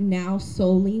now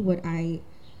solely what I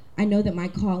know that my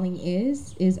calling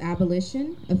is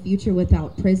abolition, a future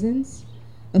without prisons,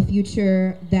 a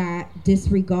future that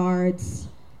disregards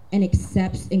and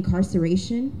accepts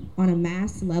incarceration on a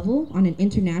mass level, on an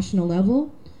international level,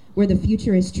 where the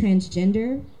future is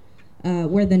transgender,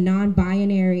 where the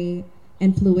non-binary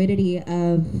and fluidity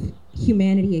of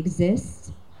humanity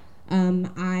exists.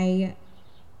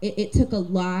 It took a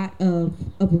lot of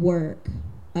work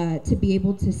to be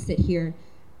able to sit here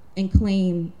and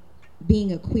claim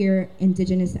being a queer,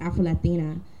 indigenous,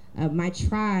 Afro-Latina. My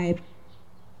tribe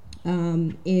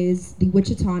is the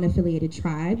Wichita and affiliated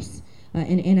tribes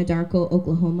in Anadarko,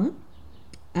 Oklahoma.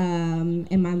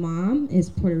 And my mom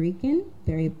is Puerto Rican,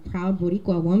 very proud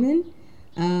Boricua woman.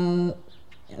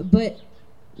 But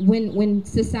when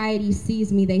society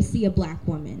sees me, they see a Black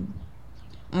woman.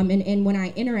 And when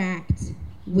I interact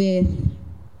with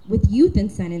youth in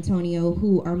San Antonio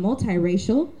who are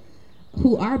multiracial,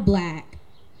 who are Black,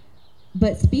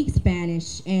 but speak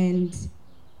Spanish and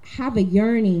have a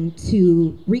yearning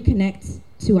to reconnect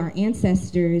to our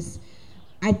ancestors,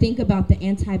 I think about the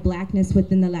anti-Blackness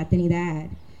within the Latinidad.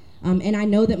 And I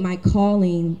know that my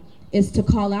calling is to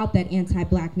call out that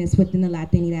anti-Blackness within the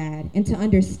Latinidad and to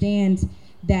understand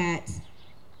that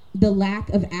the lack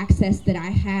of access that I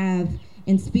have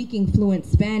in speaking fluent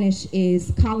Spanish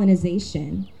is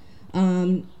colonization.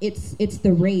 It's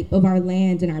the rape of our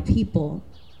land and our people.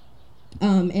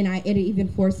 And it even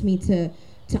forced me to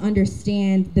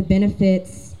understand the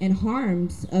benefits and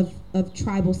harms of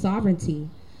tribal sovereignty,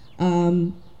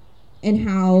 and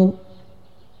how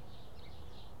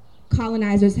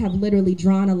colonizers have literally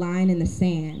drawn a line in the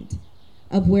sand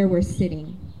of where we're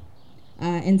sitting,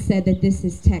 and said that this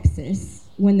is Texas,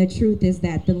 when the truth is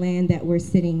that the land that we're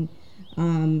sitting,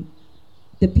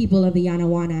 the people of the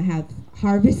Yanawana have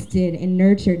harvested and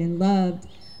nurtured and loved.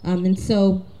 And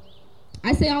so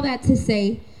I say all that to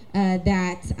say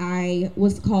that I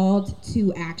was called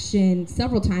to action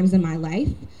several times in my life,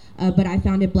 but I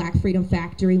founded Black Freedom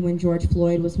Factory when George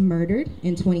Floyd was murdered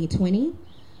in 2020.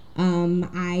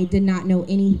 I did not know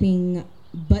anything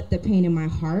but the pain in my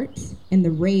heart and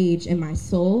the rage in my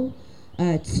soul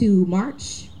to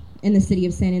march in the city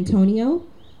of San Antonio.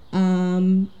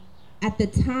 At the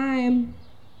time,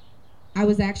 I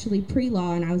was actually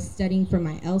pre-law and I was studying for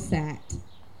my LSAT.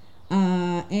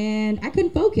 And I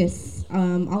couldn't focus.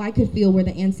 All I could feel were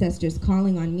the ancestors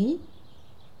calling on me.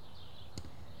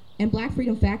 And Black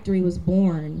Freedom Factory was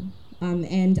born.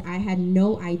 And I had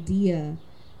no idea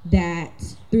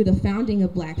that through the founding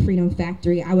of Black Freedom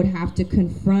Factory, I would have to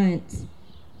confront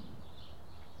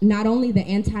not only the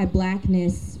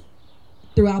anti-Blackness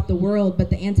throughout the world, but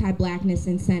the anti-Blackness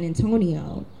in San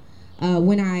Antonio.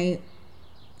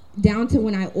 Down to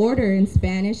when I order in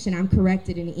Spanish and I'm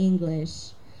corrected in English,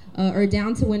 or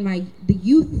down to when the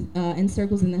youth in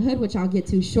Circles in the Hood, which I'll get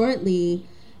to shortly,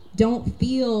 don't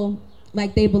feel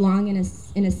like they belong in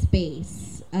a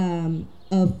space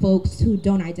of folks who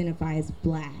don't identify as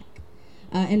Black.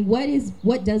 And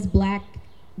what does Black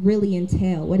really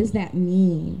entail? What does that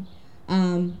mean?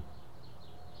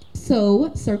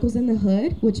 So Circles in the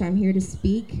Hood, which I'm here to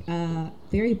speak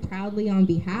very proudly on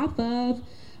behalf of,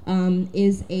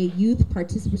 is a youth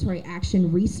participatory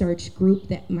action research group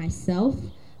that myself,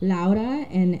 Laura,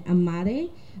 and Amade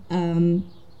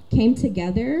came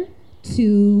together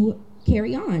to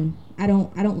carry on. I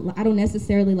don't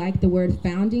necessarily like the word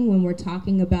founding when we're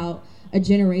talking about a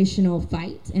generational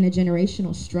fight and a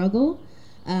generational struggle.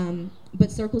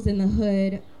 But Circles in the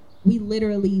Hood, we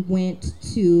literally went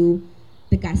to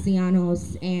the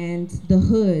Casianos and the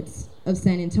hoods of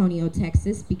San Antonio,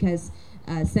 Texas, because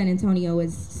San Antonio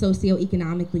is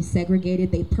socioeconomically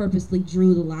segregated. They purposely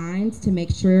drew the lines to make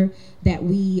sure that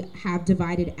we have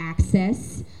divided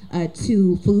access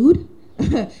to food,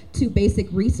 to basic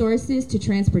resources, to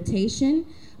transportation.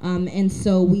 And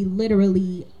so we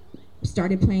literally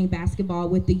started playing basketball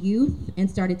with the youth and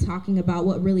started talking about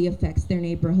what really affects their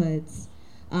neighborhoods.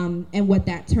 And what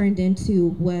that turned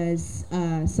into was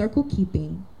circle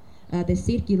keeping, the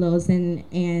círculos,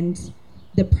 and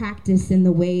the practice and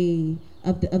the way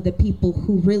of the people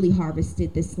who really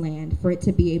harvested this land for it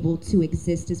to be able to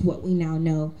exist as what we now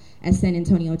know as San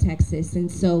Antonio, Texas. And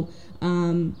so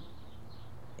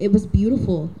it was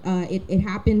beautiful. It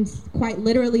happened quite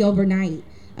literally overnight.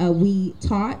 We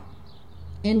taught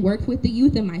and worked with the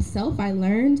youth, and myself, I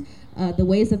learned the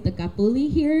ways of the Kapuli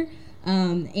here,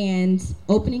 and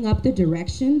opening up the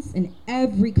directions in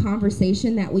every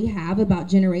conversation that we have about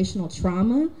generational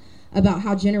trauma, about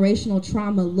how generational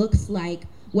trauma looks like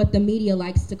what the media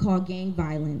likes to call gang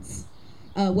violence,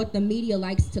 what the media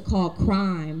likes to call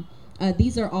crime.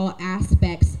 These are all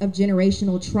aspects of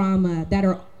generational trauma that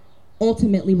are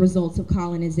ultimately results of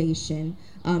colonization,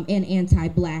 and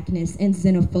anti-Blackness and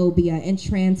xenophobia and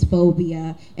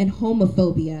transphobia and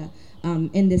homophobia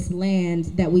in this land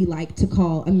that we like to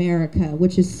call America,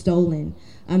 which is stolen.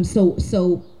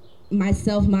 So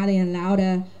myself, Maria, and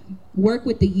Laura work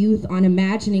with the youth on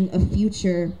imagining a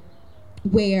future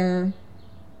where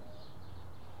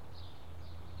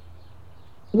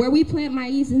we plant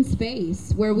maize in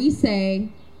space, where we say,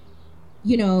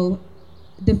 you know,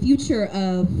 the future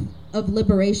of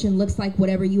liberation looks like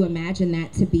whatever you imagine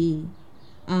that to be.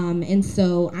 And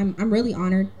so I'm really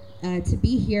honored to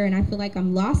be here, and I feel like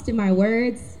I'm lost in my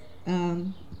words.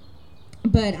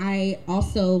 But I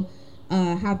also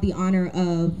have the honor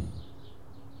of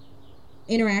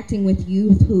interacting with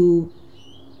youth who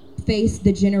face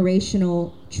the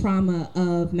generational trauma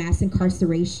of mass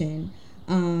incarceration,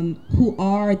 who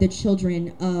are the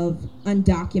children of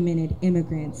undocumented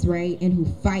immigrants, right? And who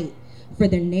fight for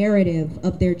the narrative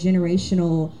of their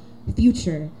generational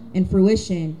future and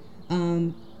fruition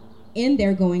in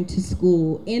their going to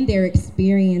school, in their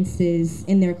experiences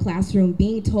in their classroom,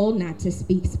 being told not to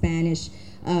speak Spanish.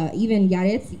 Even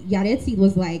Yaretsi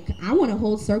was like, I want to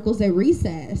hold circles at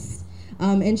recess.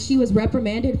 And she was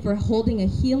reprimanded for holding a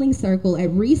healing circle at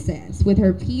recess with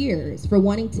her peers, for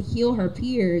wanting to heal her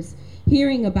peers,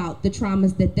 hearing about the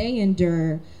traumas that they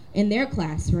endure in their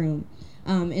classroom.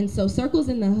 And so Circles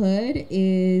in the Hood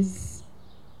is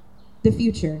the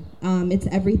future. It's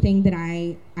everything that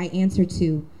I answer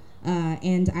to.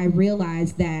 And I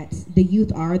realized that the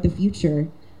youth are the future.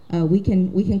 We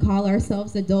can call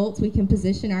ourselves adults, we can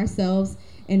position ourselves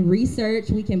in research,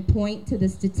 we can point to the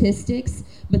statistics,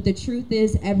 but the truth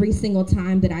is every single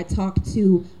time that I talk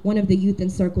to one of the youth in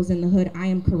circles in the hood, I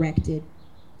am corrected.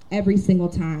 Every single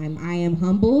time. I am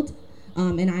humbled,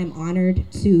 and I am honored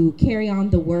to carry on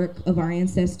the work of our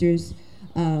ancestors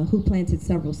who planted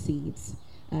several seeds.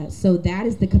 So that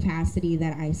is the capacity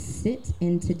that I sit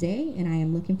in today, and I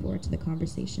am looking forward to the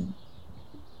conversation.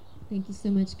 Thank you so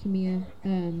much, Kimiya.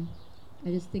 I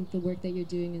just think the work that you're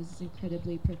doing is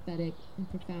incredibly prophetic and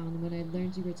profound. And when I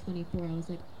learned you were 24, I was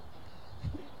like,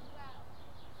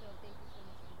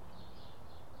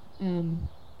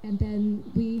 and then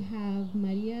we have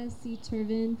Maria C.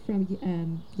 Turvin from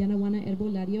Yanawana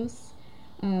Herbolarios.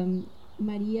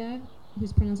 Maria,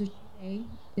 whose pronouns are she,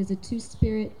 is a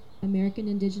two-spirit American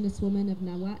indigenous woman of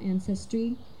Nahua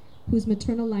ancestry, whose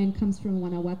maternal line comes from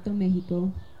Guanajuato,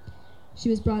 Mexico. She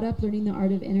was brought up learning the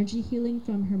art of energy healing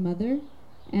from her mother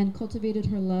and cultivated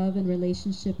her love and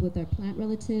relationship with our plant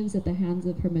relatives at the hands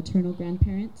of her maternal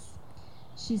grandparents.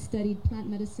 She studied plant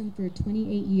medicine for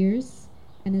 28 years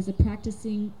and is a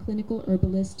practicing clinical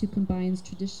herbalist who combines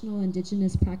traditional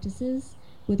indigenous practices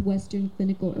with Western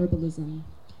clinical herbalism.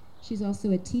 She's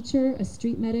also a teacher, a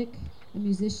street medic, a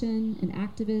musician, an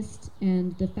activist,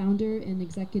 and the founder and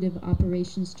executive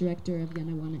operations director of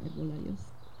Yanawana Herbolarios.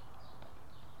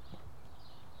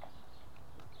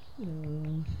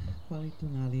 Hello, Kwali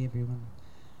Tonali, everyone.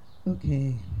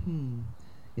 Okay,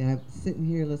 yeah, I'm sitting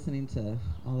here listening to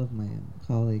all of my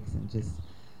colleagues and just,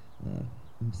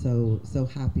 I'm so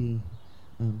happy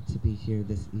to be here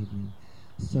this evening.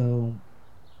 So,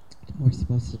 we're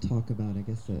supposed to talk about, I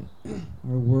guess,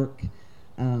 our work.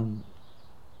 I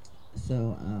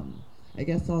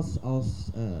guess I'll say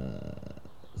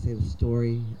the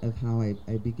story of how I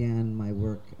began my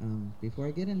work before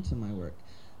I get into my work.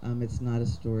 It's not a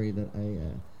story that I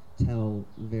tell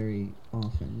very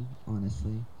often,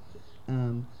 honestly.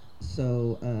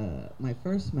 My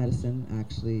first medicine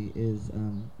actually is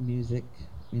music,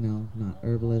 not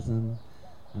herbalism.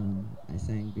 I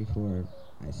sang before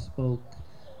I spoke.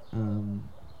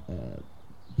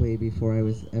 Way before I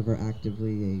was ever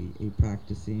actively a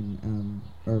practicing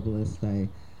herbalist, I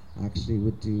actually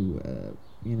would do,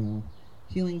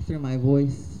 healing through my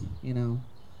voice,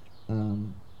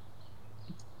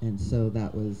 and so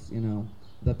that was,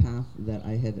 the path that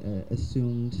I had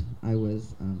assumed I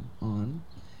was on.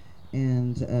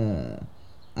 And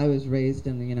I was raised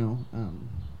in,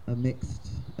 a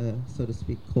mixed, so to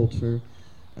speak, culture.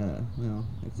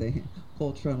 I'd say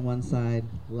culture on one side,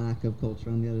 lack of culture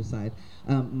on the other side.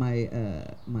 My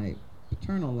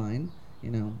paternal line,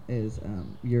 is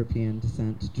European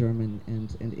descent, German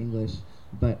and English,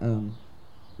 but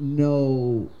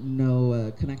no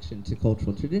connection to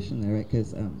cultural tradition there, right?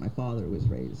 Because my father was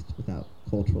raised without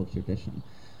cultural tradition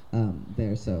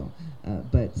there. So,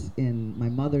 but in my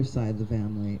mother's side of the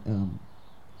family,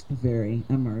 very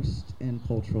immersed in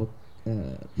cultural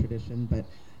tradition, but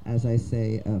as I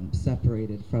say,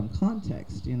 separated from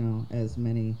context, as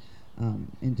many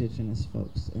indigenous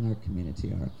folks in our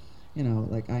community are.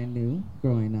 Like I knew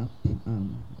growing up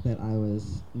that I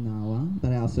was Nahua,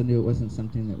 but I also knew it wasn't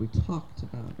something that we talked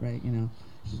about, right?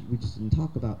 We just didn't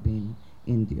talk about being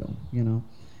Indio,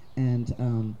 And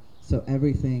so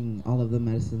everything, all of the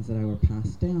medicines that I were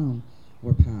passed down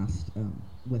were passed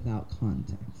without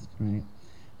context, right?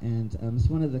 And it's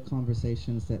one of the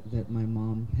conversations that my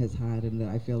mom has had, and that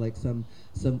I feel like some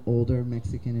older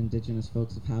Mexican indigenous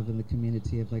folks have had in the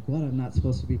community of like, what, I'm not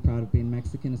supposed to be proud of being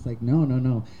Mexican? It's like, no.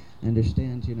 I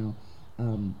understand,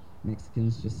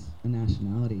 Mexican's just a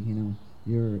nationality,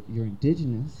 You're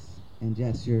indigenous, and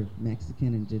yes, you're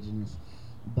Mexican indigenous,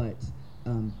 but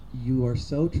you are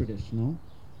so traditional.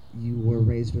 You were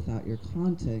raised without your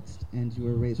context, and you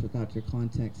were raised without your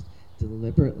context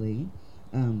deliberately.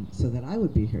 So that I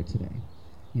would be here today.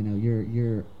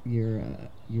 Your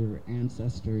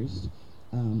ancestors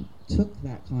took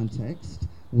that context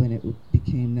when it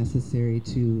became necessary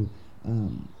to,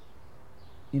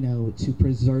 to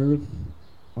preserve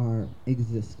our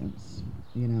existence,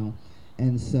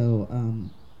 And so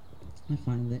I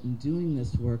find that in doing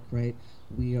this work, right,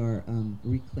 we are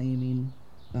reclaiming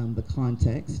the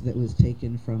context that was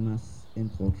taken from us in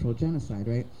cultural genocide,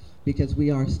 right? Because we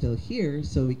are still here,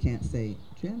 so we can't say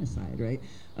genocide, right?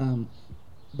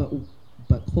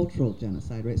 But cultural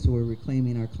genocide, right? So we're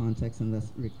reclaiming our context and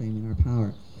thus reclaiming our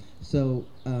power. So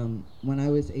when I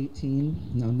was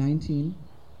 19,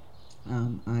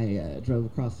 I drove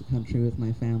across the country with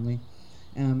my family,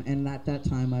 and at that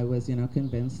time I was,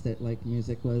 convinced that like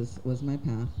music was my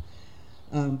path.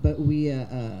 But we,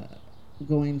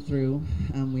 going through,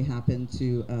 we happened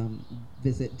to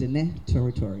visit Dene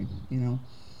territory,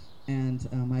 and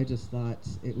I just thought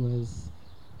it was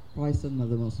probably some of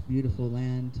the most beautiful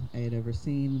land I had ever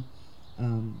seen.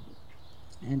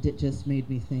 And it just made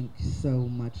me think so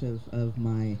much of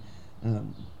my,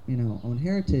 own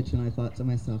heritage. And I thought to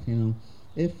myself,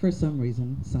 if for some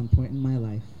reason, some point in my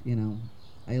life,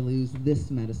 I lose this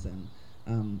medicine,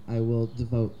 I will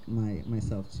devote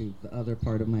myself to the other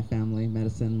part of my family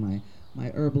medicine, my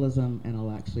herbalism, and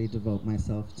I'll actually devote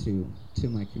myself to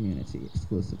my community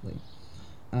exclusively.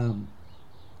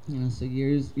 So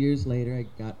years later, I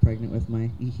got pregnant with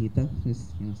my hijita,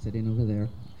 who's sitting over there,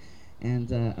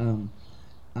 and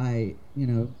I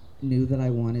knew that I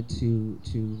wanted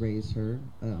to raise her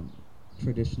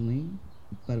traditionally,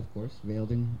 but of course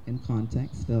veiled in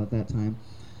context still at that time.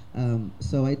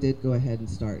 So I did go ahead and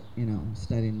start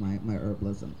studying my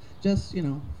herbalism, just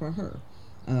for her,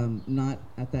 not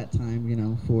at that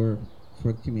time for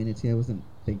the community. I wasn't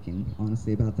thinking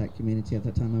honestly about that community at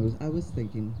that time. I was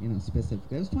thinking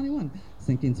specifically. I was 21,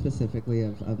 thinking specifically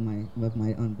of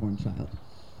my unborn child.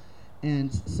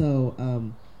 And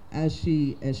so as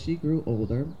she grew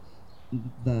older,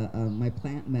 my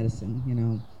plant medicine,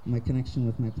 my connection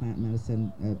with my plant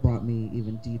medicine brought me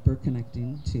even deeper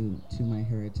connecting to my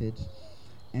heritage.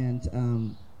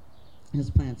 And as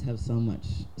plants have so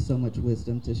much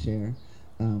wisdom to share,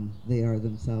 they are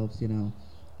themselves,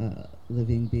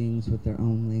 living beings with their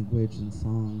own language and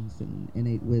songs and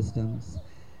innate wisdoms.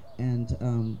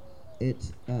 And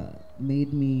it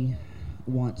made me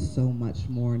want so much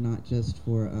more, not just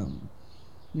for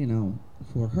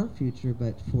for her future,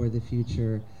 but for the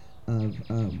future of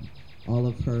all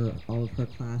of her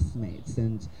classmates,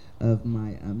 and of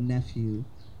my nephew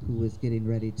who was getting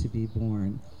ready to be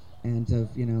born, and of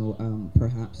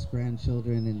perhaps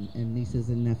grandchildren and nieces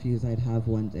and nephews I'd have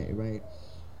one day, right?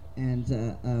 And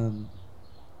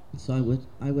so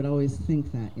I would always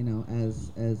think that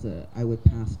as I would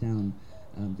pass down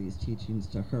these teachings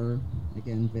to her,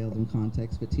 again veiled in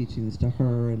context, but teachings to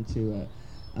her and to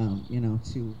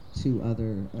to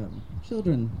other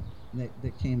children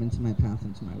that came into my path,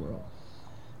 into my world.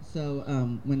 So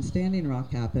when Standing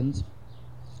Rock happened,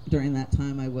 during that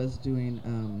time I was doing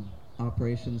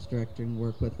operations directing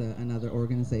work with another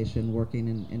organization working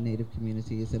in Native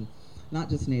communities, and not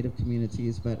just Native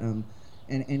communities, but in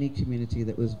any community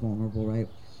that was vulnerable, right?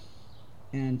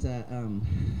 And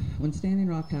when Standing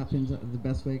Rock happened, the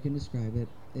best way I can describe it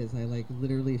is I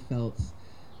literally felt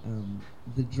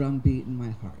the drum beat in my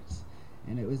heart,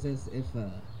 and it was as if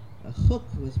a hook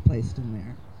was placed in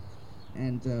there,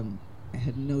 and I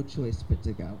had no choice but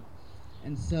to go.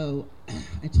 And so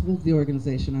I told the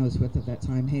organization I was with at that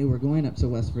time, hey, we're going up to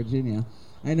West Virginia.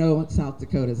 I know South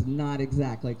Dakota is not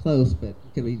exactly close, but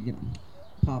could we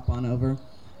pop on over?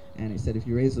 And he said, if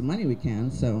you raise the money, we can.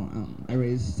 So I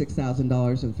raised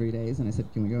 $6,000 in 3 days, and I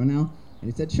said, can we go now? And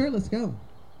he said, sure, let's go.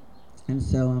 And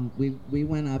so we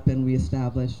went up and we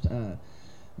established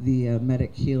the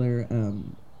Medic Healer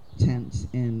tent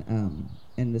in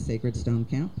the Sacred Stone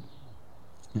Camp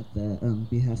at the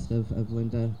behest of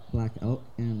Linda Black Elk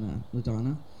and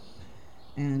LaDonna.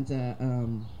 And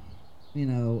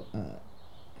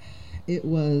it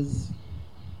was,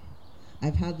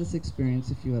 I've had this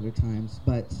experience a few other times,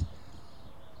 but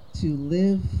to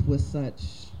live with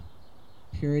such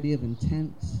purity of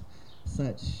intent,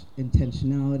 such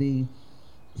intentionality,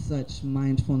 such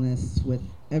mindfulness, with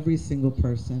every single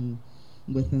person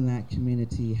within that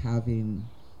community having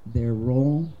their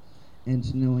role,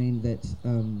 and knowing that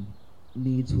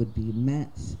needs would be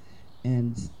met,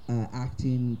 and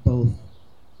acting both,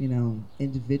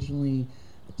 individually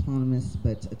autonomous,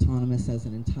 but autonomous as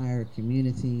an entire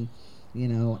community,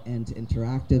 and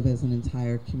interactive as an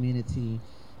entire community,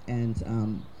 and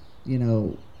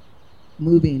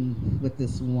moving with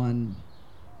this one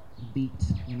beat,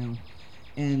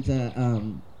 and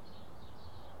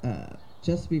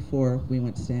just before we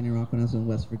went to Standing Rock, when I was in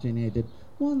West Virginia, I did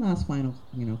one last final,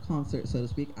 concert, so to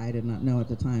speak. I did not know at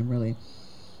the time, really.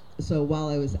 So while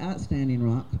I was at Standing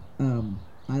Rock,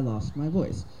 I lost my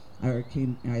voice. I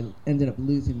ended up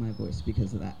losing my voice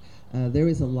because of that. There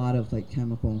was a lot of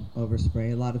chemical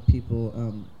overspray. A lot of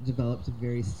people developed a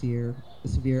very severe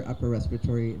upper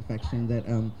respiratory infection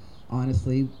that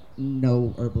honestly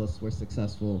no herbalists were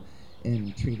successful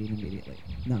in treating immediately.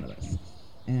 None of us.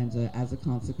 And as a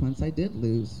consequence, I did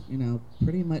lose.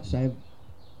 Pretty much I've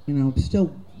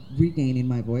still regaining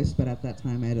my voice, but at that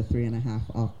time I had a 3.5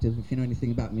 octave. If you know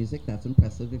anything about music, that's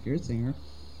impressive if you're a singer.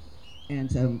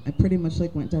 And I pretty much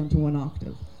went down to 1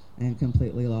 octave and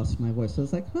completely lost my voice. So I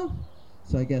was like,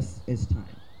 so I guess it's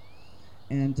time.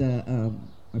 And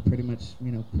I pretty much,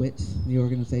 quit the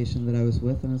organization that I was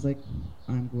with, and I was like,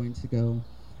 I'm going to go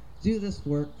do this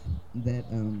work that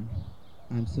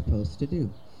I'm supposed to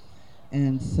do.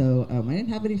 And so I didn't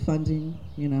have any funding,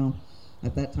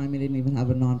 At that time, I didn't even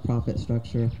have a nonprofit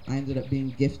structure. I ended up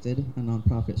being gifted a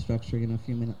nonprofit structure, a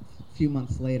few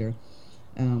months later.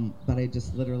 But I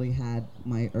just literally had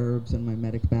my herbs and my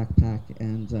medic backpack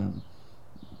and a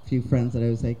few friends that I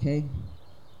was like, hey,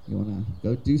 you want to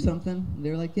go do something? And they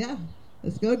were like, yeah,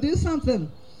 let's go do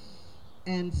something.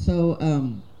 And so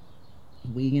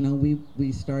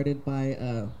we started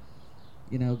by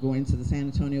going to the San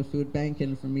Antonio Food Bank,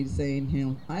 and for me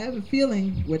saying, I have a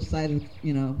feeling which side of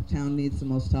town needs the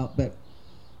most help, but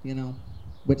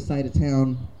which side of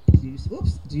town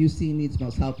do you see needs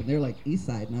most help? And they're like, east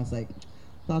side, and I was like,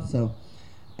 thought so.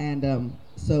 And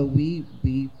so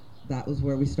that was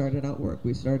where we started our work.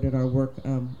 We started our work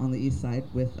on the east side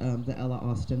with the Ella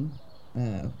Austin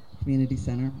Community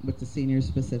Center, with the seniors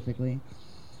specifically.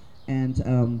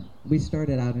 And we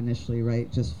started out initially,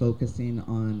 right, just focusing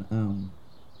on,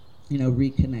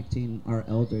 reconnecting our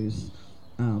elders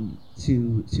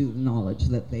to the knowledge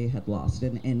that they had lost,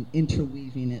 and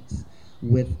interweaving it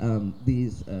with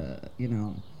these,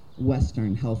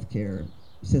 Western healthcare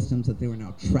systems that they were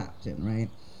now trapped in, right?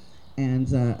 And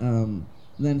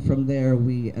then from there,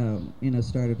 we,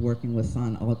 started working with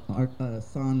San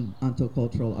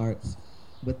Cultural Arts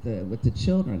with the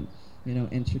children,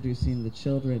 introducing the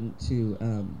children to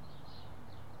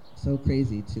so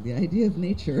crazy to the idea of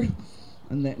nature,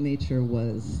 and that nature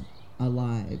was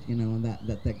alive, and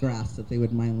that grass that they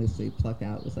would mindlessly pluck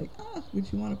out was like,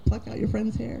 would you want to pluck out your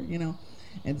friend's hair,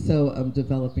 And so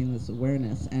developing this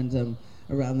awareness, and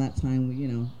around that time we,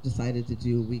 decided to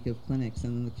do a week of clinics,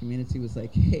 and then the community was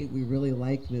like, hey, we really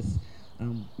like this,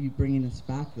 you bringing us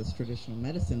back this traditional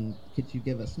medicine, could you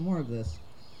give us more of this?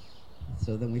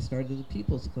 So then we started the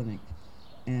People's Clinic,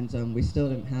 and we still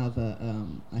didn't have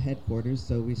a headquarters,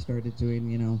 so we started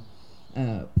doing,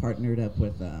 partnered up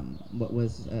with what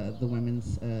was the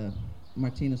women's,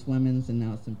 Martinez Women's, and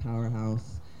now it's in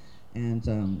Powerhouse, and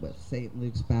with St.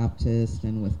 Luke's Baptist,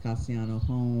 and with Casiano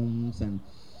Homes, and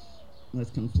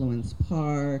with Confluence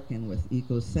Park, and with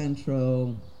Eco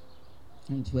Centro,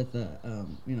 and with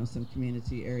some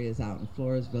community areas out in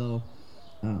Floresville,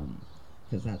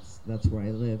 because that's where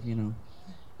I live,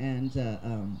 and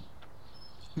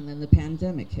then the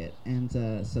pandemic hit, and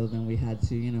so then we had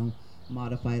to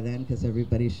modify then, because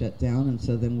everybody shut down, and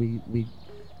so then we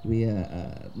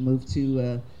moved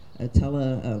to a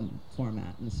tele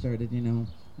format, and started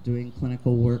doing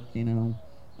clinical work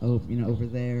over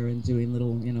there, and doing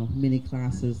little mini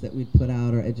classes that we'd put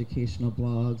out, or educational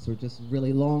blogs, or just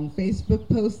really long Facebook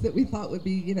posts that we thought would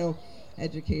be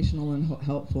educational and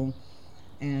helpful.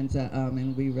 And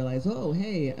we realized, oh,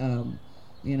 hey,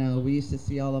 we used to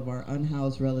see all of our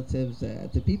unhoused relatives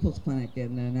at the People's Clinic,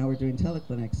 and now we're doing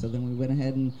teleclinics. So then we went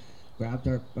ahead and grabbed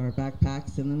our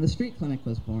backpacks, and then the street clinic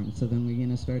was born. So then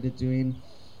we, started doing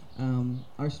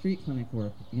our street clinic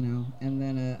work, and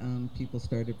then people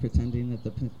started pretending that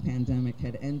the pandemic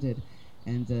had ended,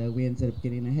 and we ended up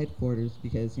getting a headquarters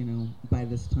because, by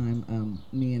this time,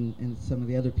 me and some of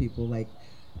the other people, like,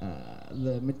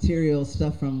 the material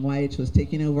stuff from YH was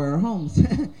taking over our homes,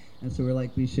 and so we're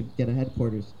like, we should get a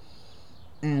headquarters.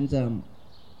 And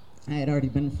I had already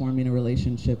been forming a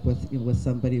relationship with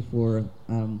somebody for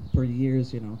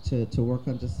years, to work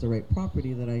on just the right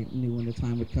property that I knew when the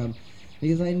time would come,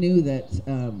 because I knew that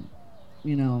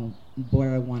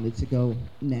where I wanted to go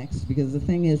next. Because the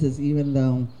thing is even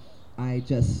though I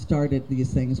just started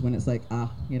these things when it's like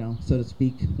so to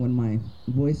speak, when my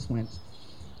voice went.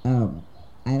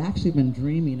 I had actually been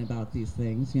dreaming about these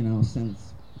things,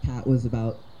 since Pat was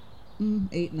about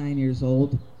 8, 9 years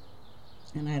old.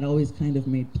 And I'd always kind of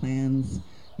made plans,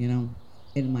 in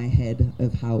my head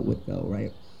of how it would go,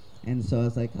 right? And so I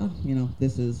was like,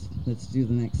 let's do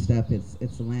the next step.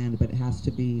 It's land, but it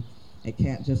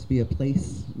can't just be a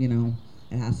place,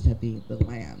 it has to be the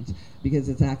land. Because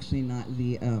it's actually not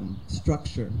the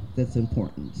structure that's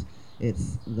important,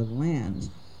 it's the land.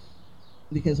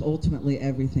 Because ultimately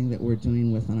everything that we're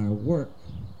doing within our work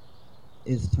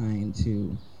is tying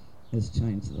to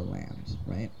the land,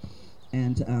 right?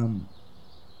 And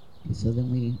so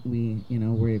then we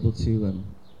were able to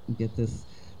get this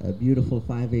beautiful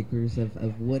 5 acres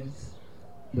of woods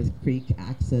with creek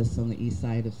access on the east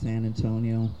side of San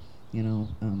Antonio,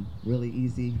 really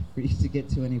easy for you to get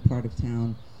to any part of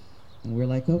town. And we're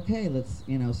like, okay, let's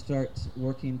start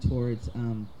working towards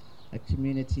a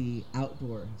community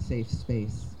outdoor safe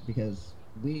space, because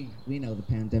we know the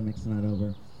pandemic's not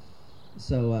over.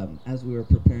 So as we were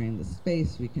preparing the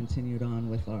space, we continued on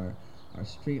with our our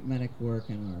street medic work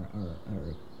and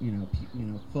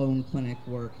our phone clinic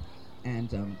work,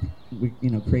 and we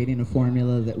creating a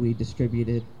formula that we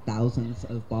distributed thousands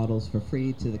of bottles for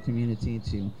free to the community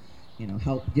to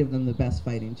help give them the best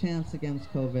fighting chance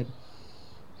against COVID.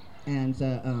 And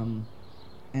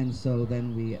so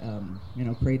then we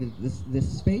created this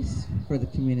space for the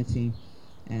community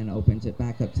and opened it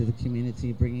back up to the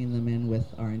community, bringing them in with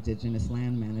our Indigenous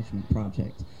Land Management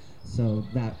Project. So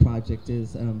that project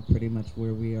is pretty much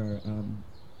where we are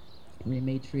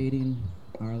rematriating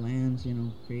our lands,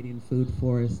 creating food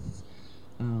forests,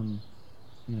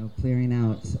 clearing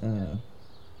out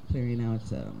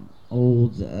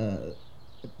old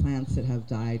plants that have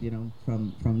died,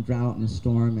 from drought and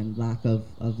storm and lack of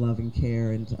loving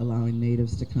care, and allowing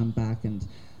natives to come back, and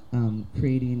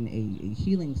creating a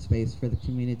healing space for the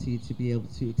community to be able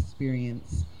to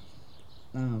experience,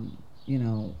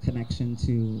 connection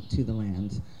to the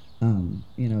land,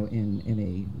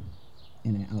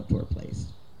 in an outdoor place,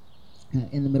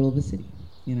 in the middle of the city,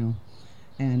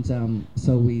 And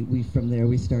so we from there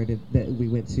we started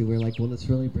we're like, well, let's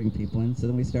really bring people in. So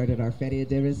then we started our Feria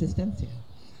de Resistencia.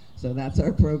 So that's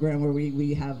our program where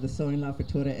we have the Sewing La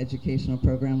Futura educational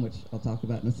program, which I'll talk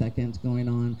about in a second, going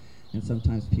on, and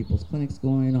sometimes people's clinics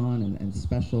going on, and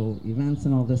special events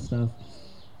and all this stuff,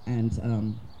 and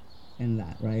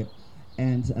that, right?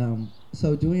 And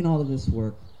so doing all of this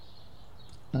work,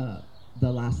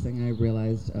 the last thing I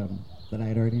realized that I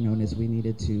had already known is we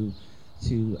needed to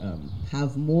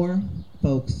have more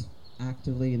folks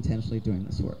actively, intentionally doing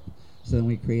this work. So then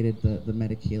we created the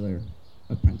Medic-Healer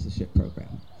apprenticeship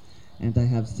program. And I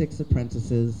have 6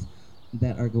 apprentices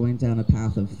that are going down a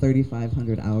path of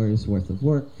 3,500 hours worth of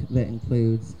work that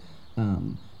includes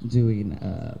doing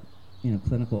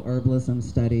clinical herbalism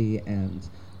study, and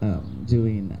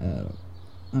doing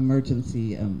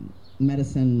emergency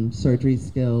medicine surgery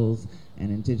skills, and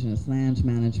Indigenous land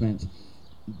management.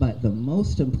 But the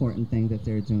most important thing that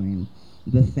they're doing,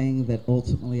 the thing that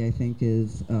ultimately I think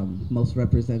is most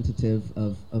representative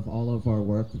of all of our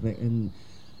work, and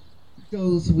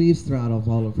weaves throughout of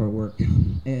all of our work,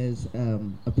 is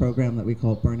a program that we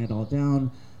call Burn It All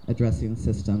Down, Addressing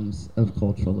Systems of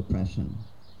Cultural Oppression.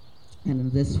 And in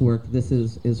this work, this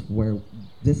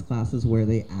class is where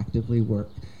they actively work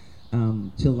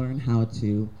to learn how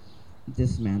to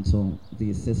dismantle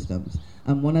these systems.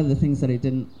 One of the things that I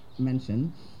didn't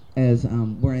mention is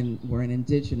we're an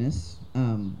Indigenous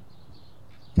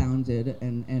founded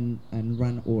and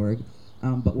run org,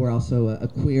 but we're also a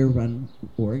queer run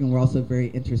org, and we're also a very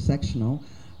intersectional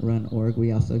run org.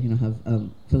 We also have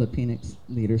Filipinx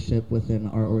leadership within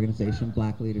our organization,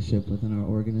 Black leadership within our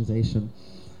organization,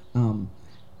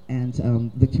 and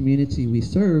the community we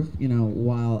serve,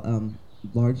 while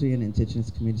largely an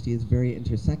Indigenous community, is very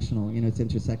intersectional. It's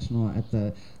intersectional at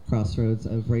the crossroads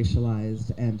of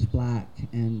racialized and Black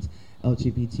and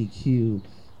LGBTQ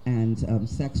and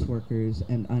sex workers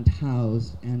and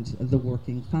unhoused and the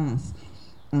working class.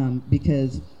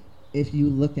 Because if you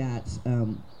look at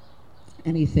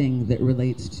anything that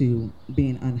relates to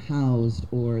being unhoused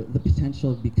or the potential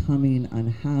of becoming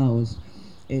unhoused,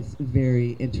 it's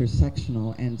very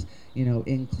intersectional, and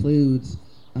includes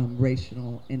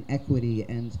racial inequity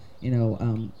and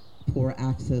poor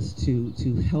access to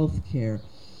health care,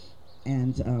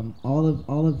 and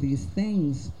all of these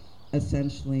things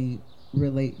essentially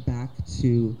relate back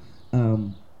to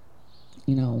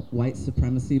white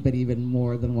supremacy, but even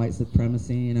more than white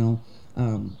supremacy,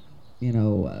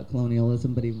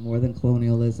 colonialism, but even more than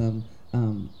colonialism,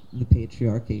 the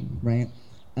patriarchy, right?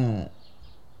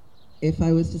 If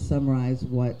I was to summarize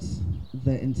what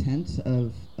the intent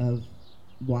of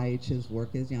YH's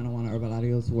work is, Yanawana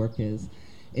Herbolarios' work is,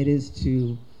 it is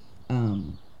to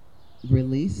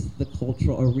release the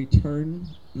cultural, or return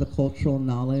the cultural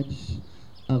knowledge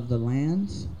of the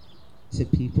land to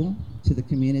people, to the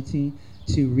community,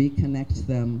 to reconnect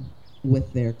them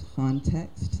with their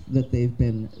context that they've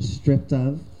been stripped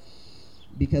of.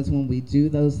 Because when we do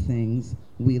those things,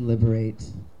 we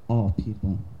liberate all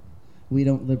people. We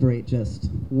don't liberate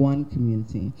just one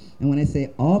community. And when I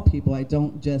say all people, I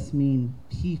don't just mean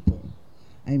people.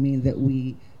 I mean that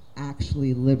we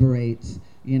actually liberate,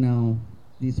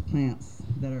 these plants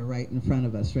that are right in front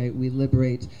of us, right? We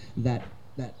liberate that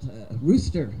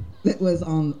rooster that was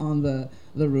on the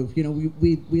roof.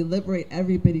 We liberate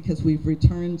everybody because we've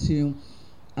returned to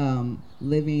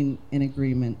living in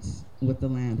agreement with the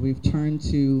land. We've turned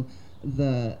to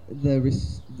the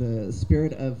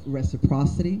spirit of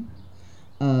reciprocity,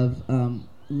 of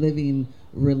living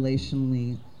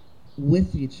relationally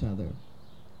with each other.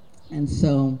 And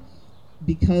so,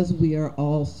 because we are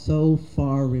all so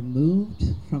far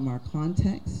removed from our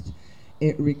context,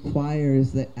 it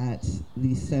requires that at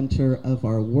the center of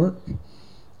our work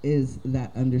is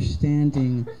that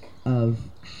understanding of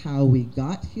how we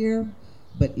got here,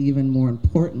 but even more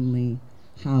importantly,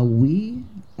 how we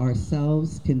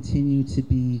ourselves continue to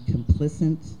be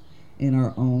complicit in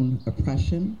our own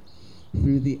oppression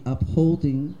through the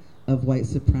upholding of white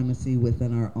supremacy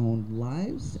within our own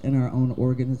lives and our own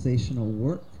organizational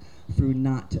work, through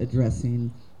not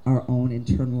addressing our own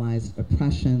internalized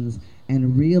oppressions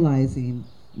and realizing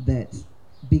that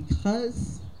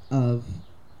because of,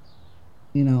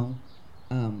 you know,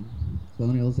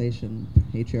 colonialization,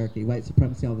 patriarchy, white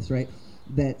supremacy, all this, right?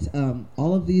 That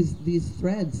all of these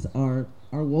threads are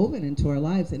woven into our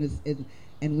lives,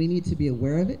 and we need to be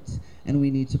aware of it, and we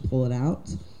need to pull it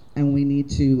out, and we need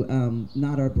to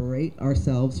not berate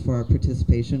ourselves for our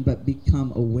participation, but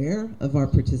become aware of our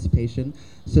participation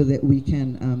so that we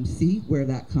can see where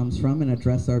that comes from and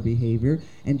address our behavior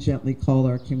and gently call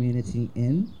our community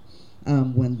in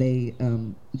when they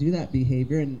do that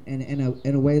behavior and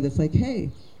in a way that's like,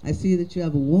 hey, I see that you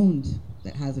have a wound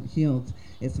that hasn't healed.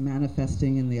 It's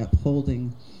manifesting in the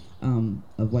upholding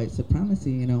of white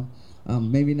supremacy, you know.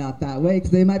 Maybe not that way,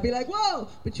 because they might be like, whoa,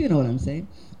 but you know what I'm saying.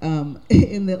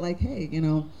 In that, like, hey, you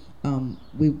know,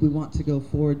 we want to go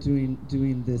forward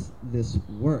doing this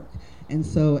work. And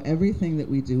so everything that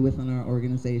we do within our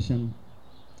organization,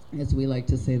 as we like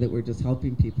to say, that we're just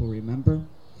helping people remember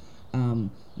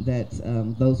that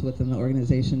those within the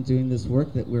organization doing this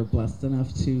work, that we're blessed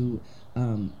enough to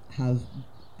have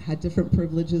had different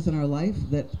privileges in our life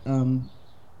that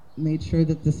made sure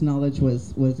that this knowledge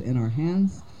was in our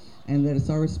hands, and that it's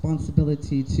our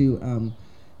responsibility to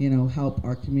you know, help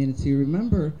our community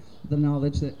remember the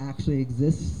knowledge that actually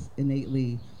exists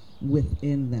innately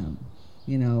within them,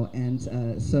 you know. And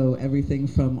so everything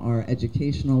from our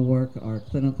educational work, our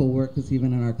clinical work, because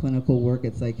even in our clinical work,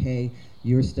 it's like, hey,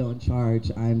 you're still in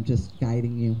charge. I'm just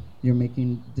guiding you. You're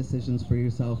making decisions for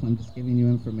yourself. I'm just giving you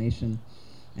information,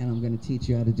 and I'm going to teach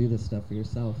you how to do this stuff for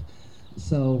yourself.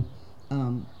 So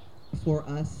for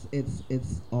us,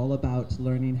 it's all about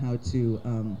learning how to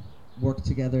work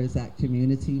together as that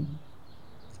community,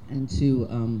 and to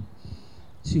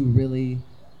really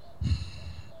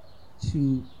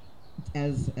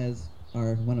as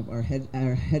one of our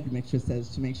head mixers says,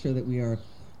 to make sure that we are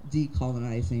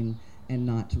decolonizing and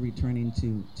not returning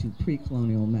to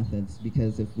pre-colonial methods,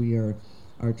 because if we are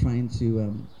trying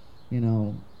to you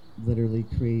know, literally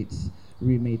create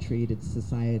rematriated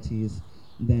societies,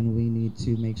 then we need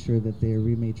to make sure that they're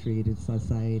rematriated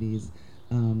societies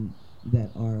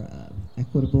that are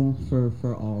equitable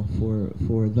for all,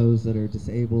 for those that are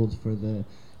disabled,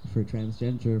 for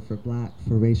transgender, for black,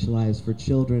 for racialized, for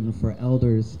children, for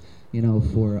elders, you know,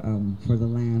 for the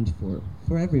land,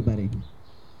 for everybody.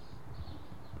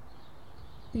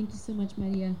 Thank you so much,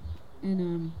 Maria.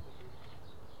 And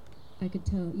I could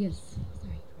tell, yes,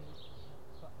 sorry.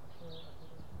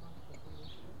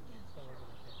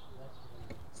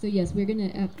 So yes, we're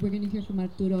gonna hear from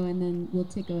Arturo, and then we'll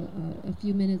take a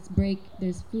few minutes break.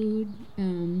 There's food,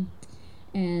 and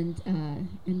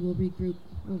we'll regroup.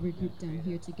 We'll regroup down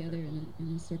here together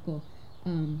in a circle.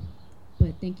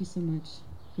 But thank you so much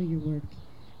for your work,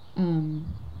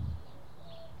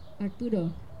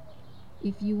 Arturo.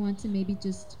 If you want to maybe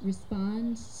just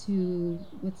respond to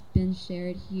what's been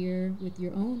shared here with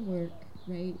your own work,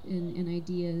 right, and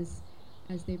ideas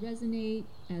as they resonate,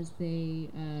 as they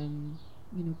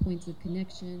you know, points of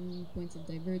connection, points of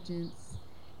divergence.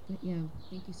 But yeah,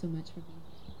 thank you so much for being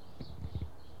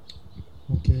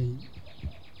here. Okay.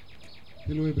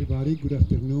 Hello, everybody. Good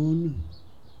afternoon.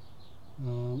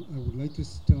 I would like to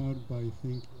start by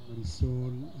thanking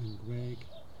Marisol and Greg,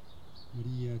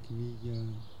 Maria, Kimiya,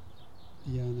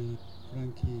 Diana,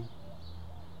 Frankie,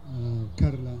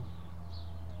 Carla,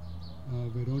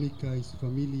 Veronica y su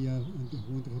familia, and the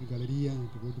wonderful Galleria, and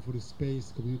the wonderful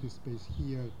space, community space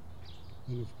here,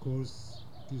 and of course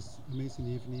this amazing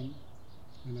evening,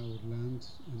 and our land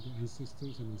and the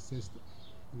ancestors and ancestors.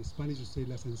 In Spanish you say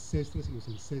las ancestras y los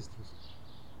ancestros,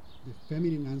 the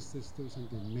feminine ancestors and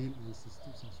the male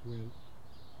ancestors as well,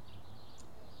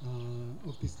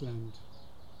 of this land,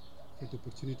 for the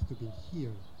opportunity to be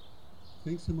here.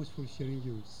 Thanks so much for sharing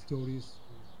your stories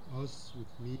with us,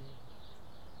 with me.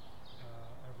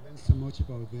 I've learned so much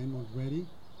about them already,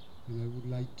 and I would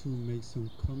like to make some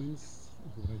comments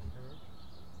of what I've heard,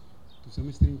 to some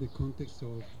extent in the context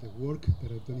of the work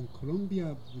that I've done in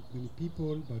Colombia with many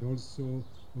people, but also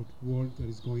of work that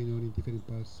is going on in different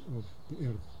parts of the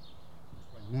earth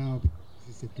right now, because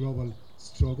this is a global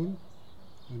struggle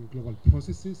and global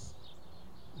processes,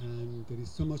 and there is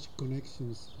so much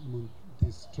connections among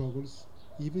these struggles,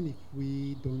 even if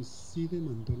we don't see them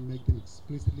and don't make them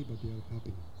explicitly, but they are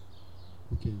happening.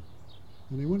 Okay.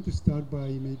 And I want to start by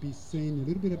maybe saying a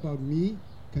little bit about me.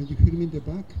 Can you hear me in the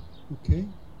back? Okay.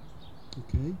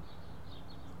 Okay.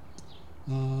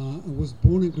 I was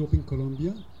born and grew up in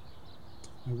Colombia.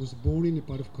 I was born in a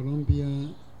part of Colombia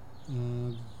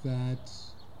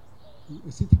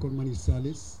a city called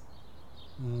Manizales.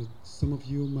 Some of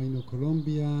you might know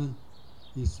Colombia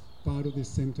is part of the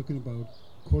same, talking about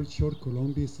culture.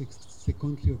 Colombia is a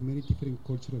country of many different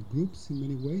cultural groups in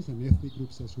many ways, and ethnic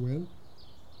groups as well.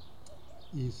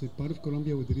 It's a part of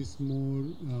Colombia where there is more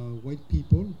white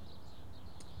people,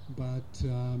 but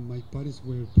my parents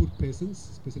were poor peasants,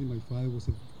 especially my father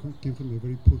came from a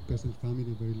very poor peasant family,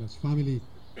 a very large family,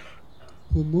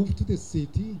 who moved to the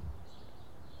city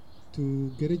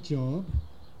to get a job,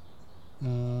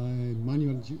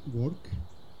 manual work,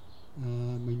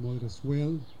 my mother as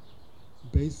well,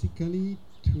 basically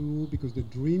because the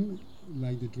dream,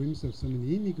 like the dreams of so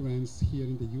many immigrants here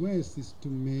in the US, is to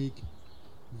make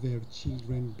their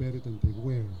children better than they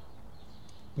were.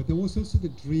 But there was also the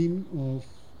dream of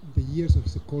the years of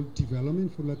so-called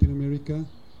development for Latin America,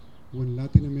 when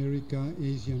Latin America,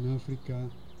 Asia, and Africa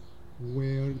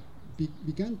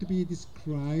began to be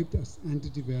described as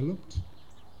underdeveloped,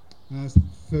 as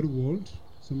third world.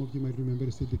 Some of you might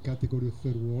remember still the category of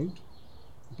third world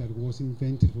that was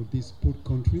invented for these poor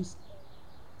countries.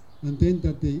 And then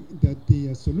that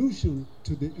the solution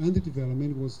to the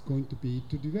underdevelopment was going to be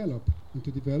to develop, and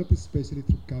to develop especially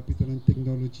through capital and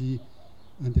technology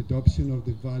and the adoption of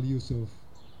the values of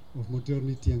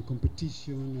modernity and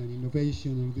competition and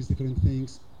innovation and all these different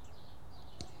things.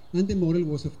 And the model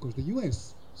was, of course, the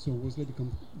US. So it was like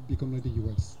become like the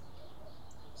US.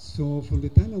 So from the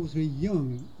time I was very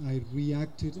young, I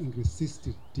reacted and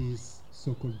resisted this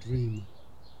so-called dream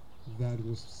that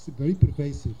was very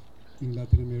pervasive in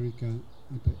Latin America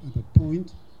at that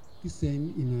point, the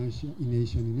same in Asia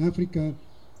and in Africa,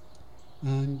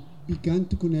 and began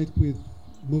to connect with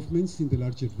movements in the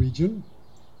larger region.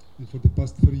 And for the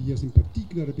past 30 years in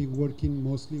particular, I've been working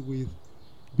mostly with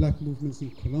black movements in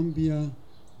Colombia,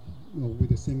 with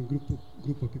the same group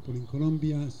of people in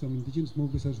Colombia, some indigenous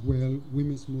movements as well,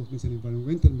 women's movements and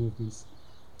environmental movements.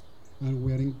 And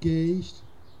we are engaged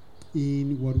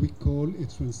in what we call a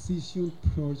transition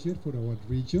project for our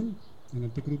region. And I'll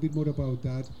talk a little bit more about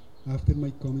that after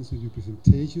my comments on your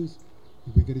presentations.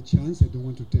 If we get a chance, I don't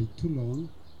want to take too long.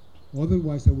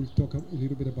 Otherwise, I will talk a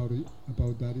little bit about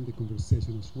that in the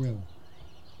conversation as well.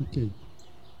 Okay,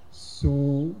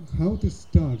 so how to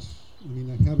start? I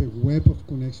mean, I have a web of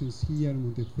connections here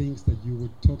on the things that you were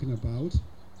talking about.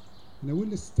 And I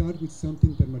will start with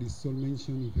something that Marisol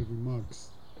mentioned in her remarks.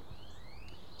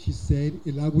 She said,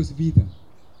 el agua es vida.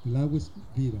 El agua es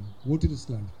vida. Water is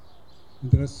life.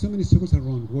 And there are so many circles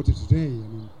around water today. I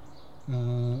mean,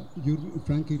 you,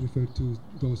 Frankie, referred to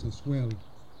those as well.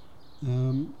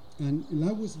 And el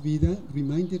agua es vida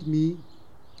reminded me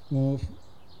of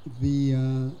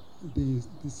the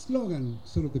slogan,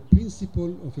 sort of the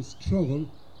principle of a struggle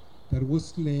that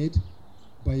was led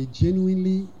by a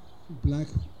genuinely black,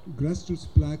 grassroots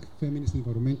black feminist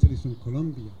environmentalist from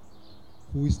Colombia,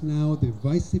 who is now the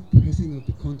vice president of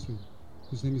the country,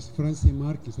 whose name is Francia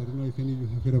Marquez. I don't know if any of you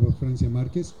have heard about Francia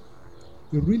Marquez.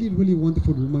 A really, really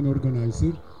wonderful woman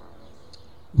organizer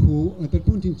who, at that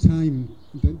point in time,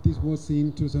 this was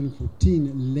in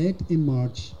 2014, led a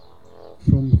march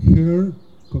from her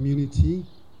community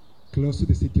close to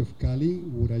the city of Cali,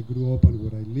 where I grew up and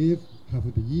where I live half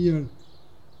of the year,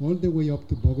 all the way up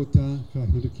to Bogota,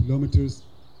 500 kilometers,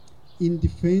 in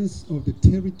defense of the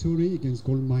territory against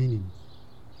gold mining.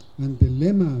 And the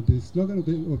lema, the slogan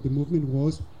of the movement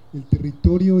was, el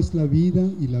territorio es la vida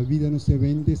y la vida no se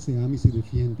vende, se ama y se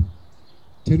defiende.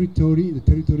 Territory, the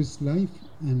territory is life,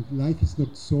 and life is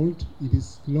not sold, it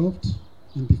is loved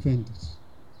and defended.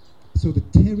 So the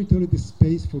territory, the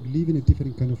space for living a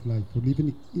different kind of life, for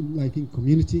living life in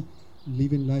community,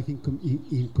 living life attuned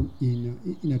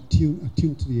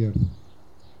to the earth.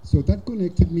 So that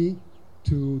connected me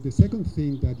to the second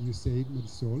thing that you said,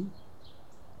 Marisol,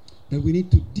 that we need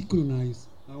to decolonize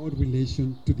our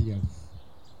relation to the earth.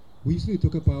 We usually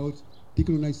talk about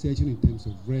decolonization in terms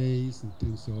of race, in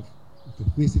terms of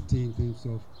ethnicity, in terms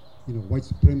of white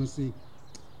supremacy.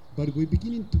 But we're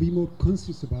beginning to be more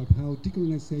conscious about how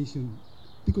decolonizing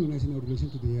our relation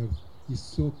to the earth is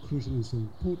so crucial and so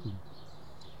important.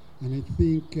 And I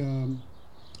think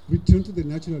return to the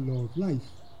natural law of life,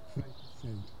 Frank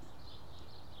said.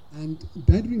 And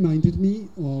that reminded me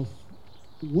of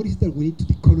what is that we need to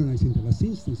decolonize in the last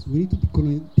instance. We need to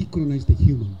decolonize the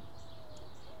human.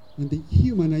 And the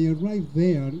human, I arrived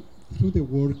there through the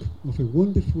work of a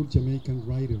wonderful Jamaican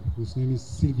writer whose name is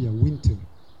Sylvia Winter.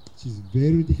 She's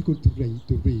very difficult to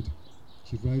read.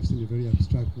 She writes in a very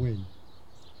abstract way.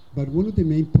 But one of the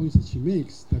main points that she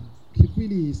makes that it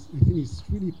really is, I think is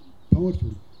really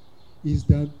powerful, is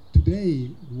that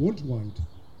today, worldwide,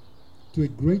 to a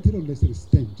greater or lesser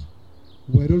extent,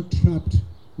 we're all trapped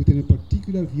within a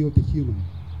particular view of the human.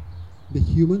 The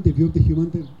view of the human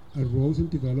that arose and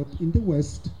developed in the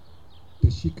West,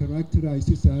 that she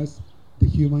characterizes as the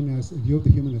human as a view of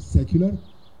the human as secular,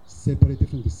 separated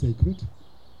from the sacred,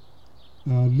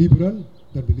 liberal,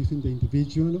 that believes in the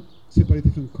individual,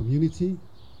 separated from community,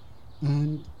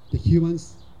 and the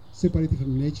humans separated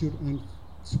from nature and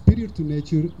superior to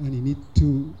nature and in it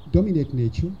to dominate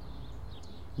nature.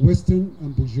 Western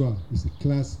and bourgeois is a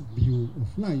class view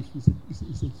of life.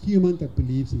 It's a human that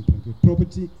believes in private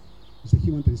property. It's a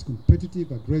human that is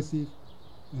competitive, aggressive,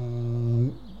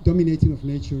 dominating of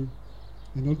nature,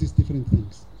 and all these different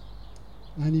things.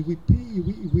 And if we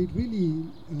really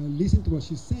listen to what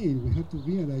she's saying, we have to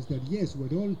realize that yes,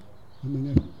 we're all,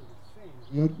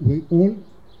 we're all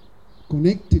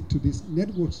connected to these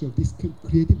networks of this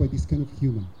created by this kind of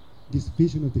human, this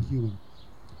vision of the human.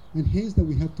 And hence that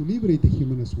we have to liberate the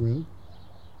human as well,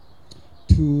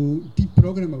 to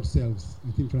deprogram ourselves.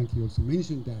 I think Frankie also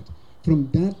mentioned that.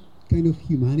 From that kind of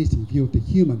humanity, view of the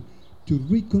human, to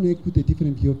reconnect with a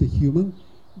different view of the human,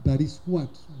 that is what?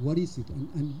 What is it?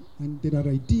 And there are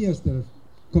ideas that are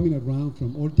coming around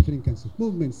from all different kinds of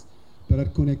movements that are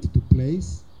connected to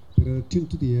place, that are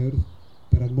attuned to the earth,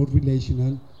 that are more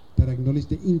relational, that acknowledge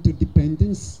the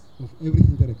interdependence of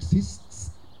everything that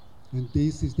exists. And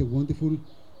this is the wonderful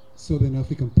Southern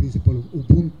African principle of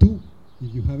Ubuntu.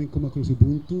 If you haven't come across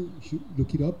Ubuntu, you should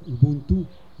look it up. Ubuntu,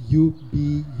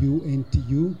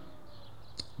 U-B-U-N-T-U.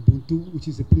 Ubuntu, which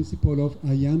is a principle of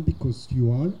I am because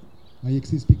you are, I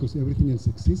exist because everything else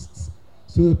exists.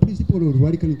 So the principle of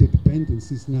radical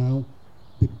interdependence is now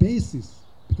the basis,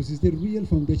 because it's the real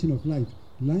foundation of life.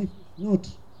 Life, not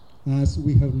as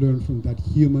we have learned from that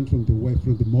human from the West,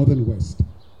 from the modern West,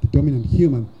 the dominant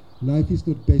human. Life is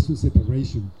not based on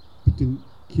separation between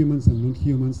humans and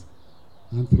non-humans,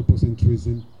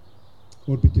 anthropocentrism,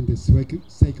 or between the sacred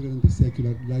and the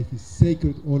secular. Life is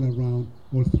sacred all around,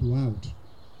 all throughout.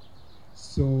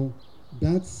 So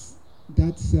that's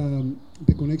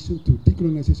the connection to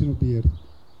decolonization of the earth.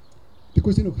 The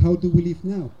question of how do we live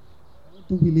now? How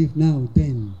do we live now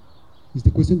then is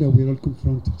the question that we're all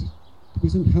confronted. The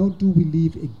question of how do we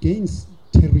live against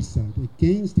terricide,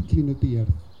 against the killing of the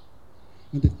earth.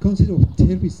 And the concept of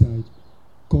terricide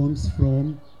comes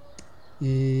from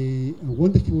a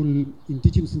wonderful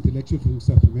indigenous intellectual from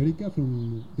South America,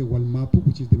 from the Walmapu,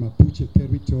 which is the Mapuche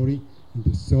territory in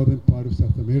the southern part of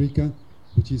South America,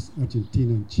 which is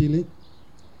Argentina and Chile.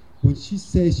 When she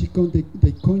says,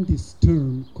 they coined this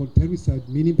term called terricide,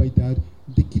 meaning by that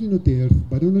the killing of the earth,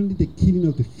 but not only the killing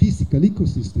of the physical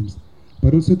ecosystems,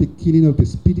 but also the killing of the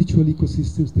spiritual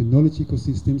ecosystems, the knowledge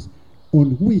ecosystems,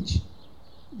 on which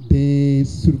the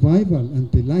survival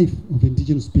and the life of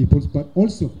indigenous peoples, but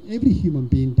also every human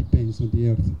being depends on the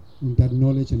earth, on that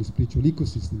knowledge and spiritual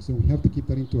ecosystem. So we have to keep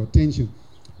that into attention.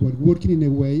 We're working in a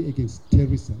way against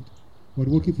terricide. We're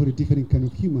working for a different kind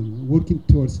of human. We're working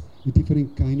towards a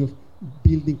different kind of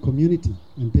building community.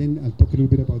 And then I'll talk a little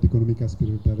bit about the economic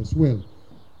aspect of that as well.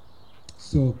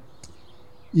 So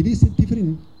it is a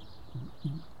different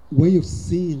way of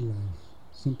seeing life.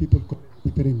 Some people call it a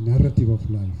different narrative of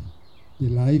life. The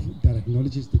life that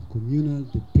acknowledges the communal,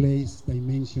 the place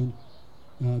dimension,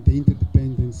 the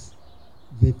interdependence,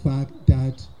 the fact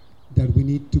that we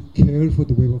need to care for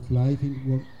the web of life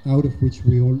out of which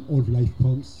all life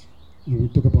comes. And we'll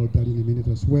talk about that in a minute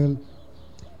as well.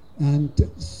 And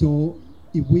so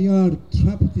if we are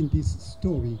trapped in this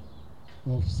story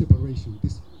of separation,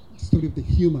 this story of the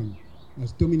human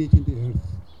as dominating the earth,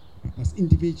 as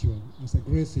individual, as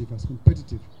aggressive, as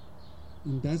competitive,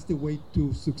 and that's the way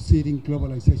to succeed in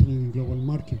globalization and in global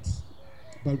markets.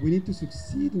 But we need to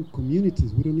succeed in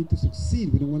communities. We don't need to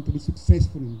succeed. We don't want to be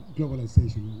successful in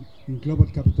globalization, in global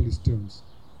capitalist terms.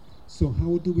 So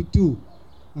how do we do?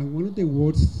 And one of the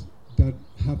words that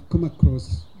have come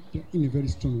across in a very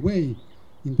strong way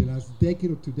in the last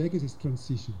decade or 2 decades is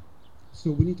transition.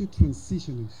 So we need to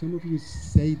transition, and some of you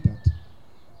say that.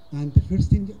 And the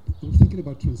first thing that we're thinking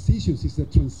about transitions is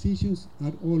that transitions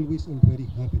are always already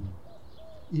happening.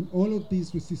 In all of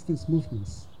these resistance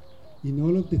movements, in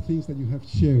all of the things that you have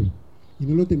shared,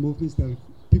 in all of the movements that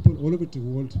people all over the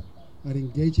world are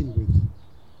engaging with,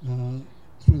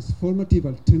 transformative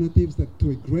alternatives that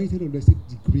to a greater or lesser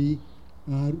degree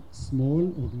are small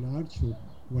or large or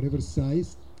whatever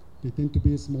size, they tend to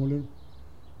be smaller,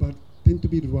 but tend to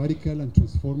be radical and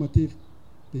transformative.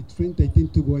 They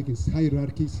tend to go against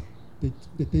hierarchies.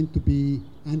 They tend to be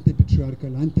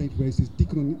anti-patriarchal, anti-racist,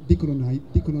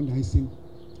 decolonizing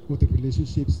of the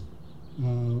relationships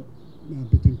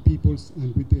between peoples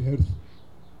and with the earth.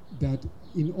 That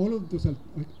in all of those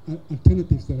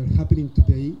alternatives that are happening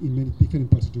today in many different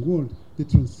parts of the world, the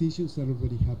transitions are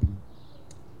already happening.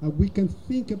 We can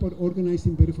think about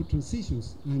organizing better for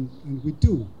transitions, and we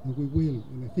do, and we will.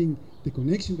 And I think the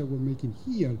connection that we're making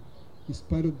here is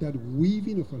part of that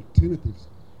weaving of alternatives,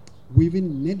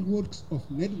 weaving networks of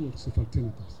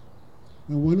alternatives.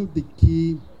 And one of the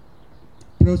key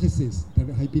processes that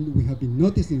we have been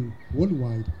noticing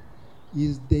worldwide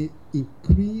is the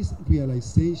increased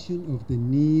realization of the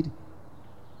need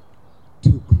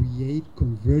to create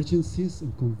convergences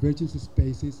and convergence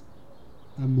spaces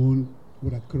among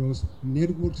or across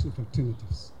networks of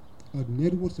alternatives, or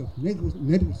networks of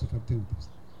alternatives.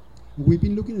 And we've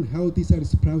been looking at how these are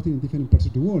sprouting in different parts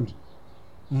of the world,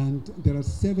 and there are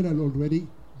several already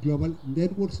global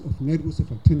networks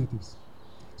of alternatives.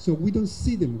 So we don't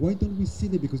see them. Why don't we see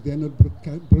them? Because they are not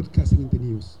broadcasted in the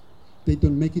news. They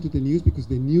don't make it to the news because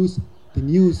the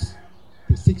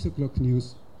 6 o'clock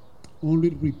news, only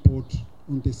report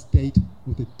on the state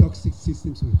of the toxic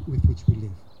systems with which we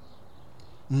live.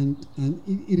 And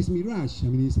it is mirage. I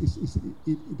mean,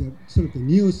 the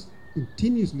news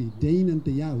continuously, day in and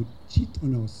day out, cheat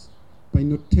on us by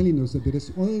not telling us that there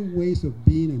is other ways of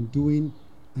being and doing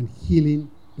and healing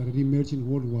that are emerging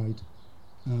worldwide,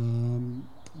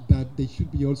 that they should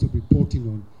be also reporting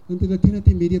on. And the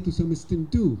alternative media to some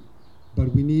extent do,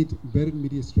 but we need better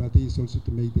media strategies also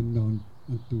to make them known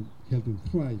and to help them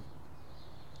thrive.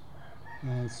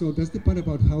 So that's the part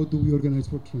about how do we organize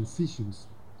for transitions.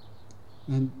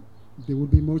 And there will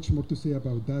be much more to say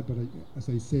about that, but as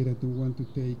I said, I don't want to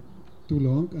take too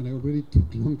long, and I already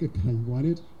took longer than I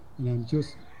wanted, and I'm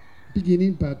just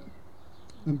beginning, but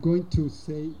I'm going to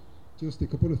say just a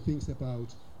couple of things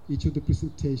about each of the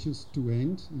presentations to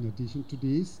end, in addition to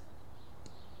this.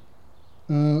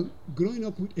 Growing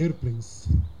up with airplanes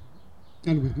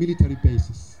and with military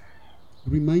bases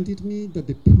reminded me that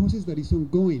the process that is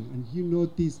ongoing, and you know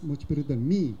this much better than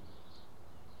me,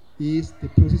 is the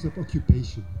process of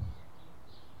occupation.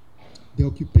 The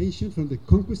occupation from the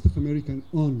conquest of America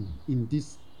on in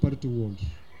this part of the world.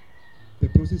 The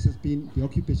process has been the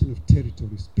occupation of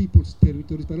territories, people's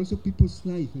territories, but also people's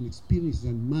life and experiences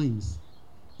and minds,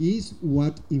 is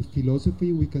what in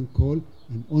philosophy we can call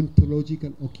an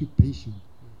ontological occupation.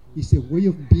 It's a way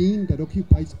of being that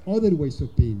occupies other ways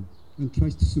of being and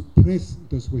tries to suppress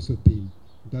those ways of being.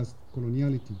 That's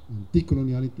coloniality. And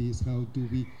decoloniality is how do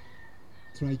we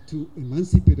try to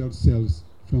emancipate ourselves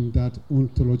from that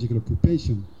ontological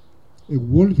occupation, a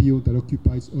worldview that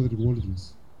occupies other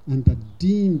worldviews, and that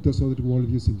deem those other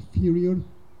worldviews inferior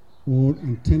or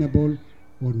untenable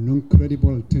or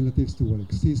non-credible alternatives to what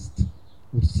exists,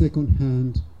 or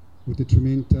second-hand, or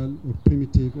detrimental, or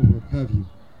primitive, or what have you.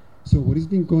 So what has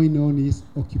been going on is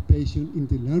occupation in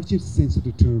the larger sense of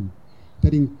the term,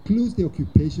 that includes the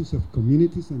occupations of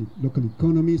communities and local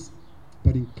economies,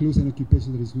 but includes an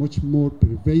occupation that is much more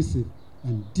pervasive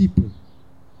and deeper.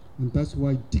 And that's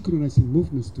why decolonizing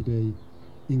movements today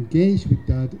engage with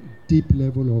that deep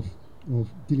level of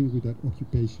dealing with that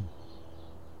occupation.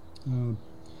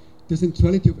 The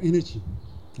centrality of energy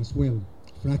as well,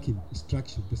 fracking,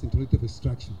 extraction, the centrality of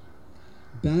extraction.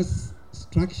 Thus,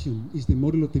 extraction is the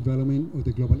model of development of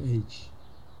the global age.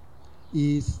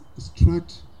 Is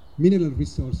extract mineral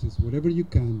resources wherever you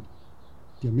can.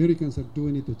 The Americans are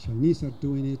doing it, the Chinese are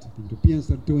doing it, the Europeans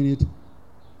are doing it.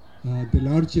 The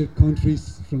larger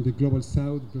countries from the global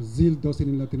south, Brazil does it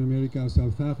in Latin America,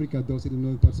 South Africa does it in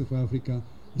other parts of Africa.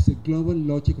 It's a global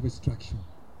logic of extraction,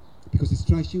 because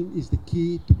extraction is the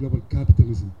key to global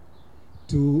capitalism,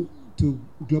 to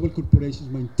global corporations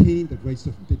maintaining the rates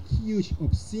of the huge,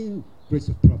 obscene rates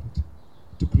of profit,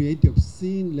 to create the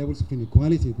obscene levels of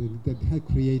inequality that they have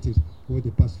created over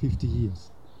the past 50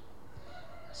 years.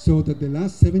 So that the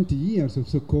last 70 years of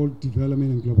so-called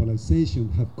development and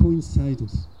globalization have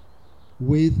coincided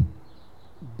with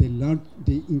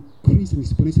the increase, an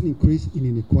exponential increase in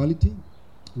inequality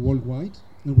worldwide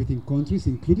and within countries,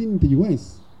 including in the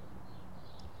US,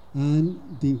 and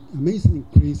the amazing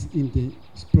increase in the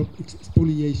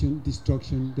spoliation,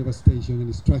 destruction, devastation, and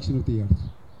destruction of the earth,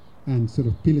 and sort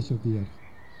of pillage of the earth.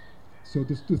 So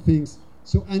those two things.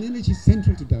 So an energy is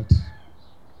central to that.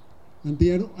 And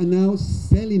they are now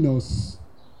selling us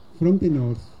from the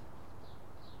north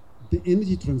the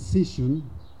energy transition,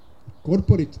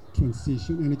 corporate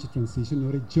transition, energy transition,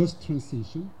 not a just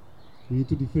transition. We need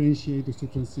to differentiate those two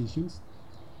transitions.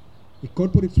 A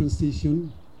corporate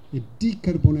transition a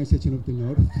decarbonization of the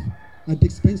North at the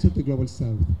expense of the global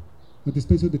South, at the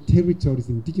expense of the territories,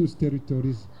 the indigenous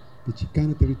territories, the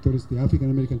Chicano territories, the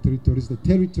African American territories, the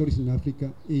territories in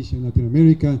Africa, Asia, and Latin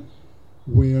America,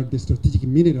 where the strategic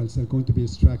minerals are going to be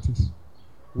extracted,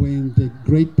 when the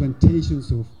great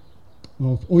plantations of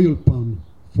oil palm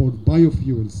for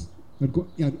biofuels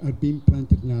are being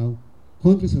planted now,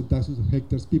 hundreds of thousands of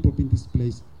hectares, people being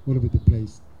displaced all over the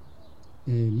place.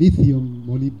 Lithium,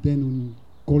 molybdenum,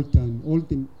 coltan, all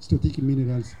the strategic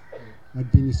minerals are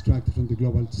being extracted from the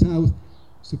global South,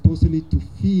 supposedly to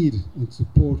feed and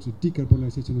support the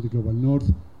decarbonization of the global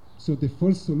North. So the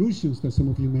false solutions that some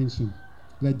of you mentioned,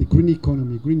 like the green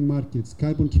economy, green markets,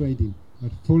 carbon trading,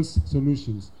 are false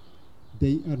solutions.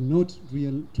 They are not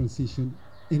real transition,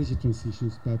 energy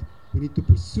transitions, but we need to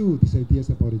pursue these ideas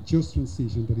about a just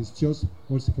transition that is just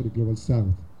also for the global South.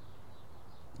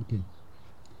 Okay.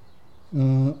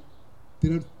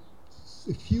 There are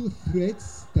a few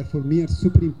threats that for me are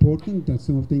super important, that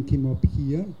some of them came up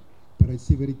here, but I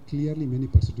see very clearly in many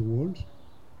parts of the world.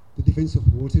 The defense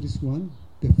of water is one,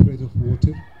 the threat of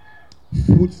water.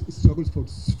 Struggles for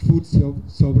food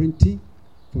sovereignty,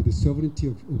 for the sovereignty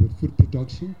over food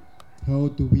production. How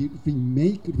do we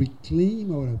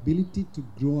reclaim our ability to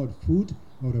grow our food,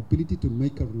 our ability to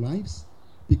make our lives?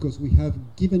 Because we have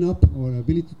given up our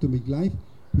ability to make life.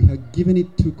 We have given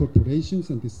it to corporations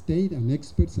and the state and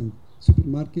experts and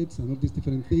supermarkets and all these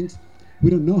different things. We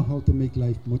don't know how to make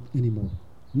life anymore,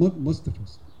 most of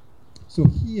us. So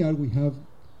here we have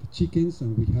the chickens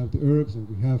and we have the herbs and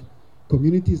we have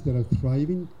communities that are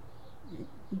thriving,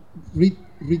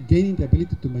 regaining the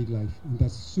ability to make life, and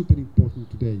that's super important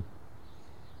today.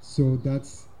 So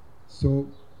that's the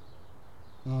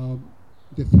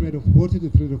threat of water, the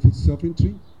threat of food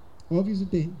sovereignty,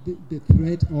 obviously the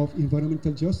threat of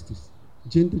environmental justice,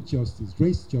 gender justice,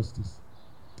 race justice,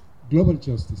 global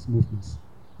justice movements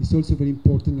is also very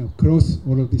important across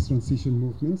all of these transition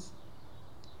movements.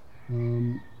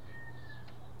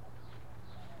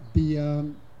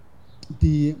 The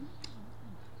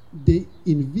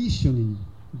envisioning,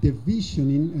 the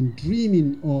visioning and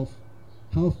dreaming of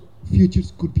how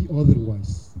futures could be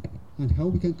otherwise and how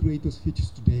we can create those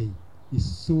futures today is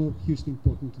so hugely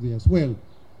important today as well.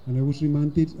 And I was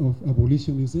reminded of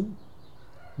abolitionism,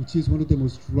 which is one of the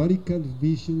most radical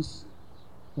visions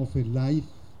of a life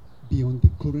beyond the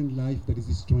current life that is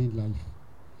destroying life.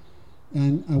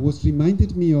 And I was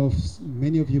reminded me of,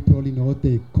 many of you probably know,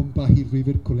 the Combahee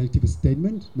River Collective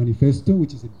Statement Manifesto,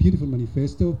 which is a beautiful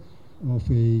manifesto of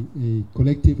a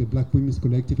collective, a black women's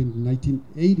collective in the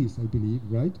 1980s, I believe,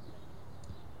 right?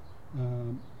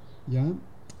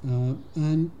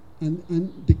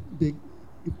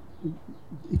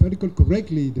 If I recall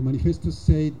correctly, the manifesto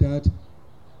said that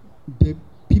the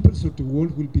peoples of the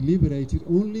world will be liberated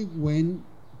only when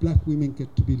black women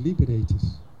get to be liberated,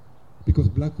 because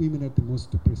black women are the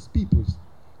most oppressed peoples.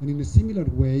 And in a similar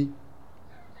way,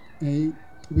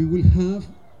 we will have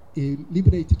a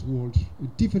liberated world, a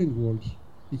different world,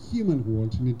 a human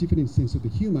world, in a different sense of the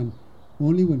human,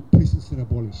 only when prisons are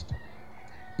abolished.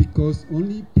 Because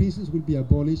only prisons will be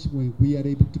abolished when we are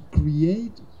able to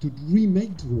create, to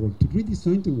remake the world, to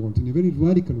redesign the world in a very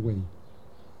radical way.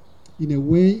 In a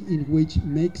way in which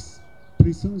makes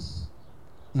prisons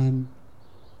and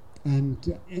a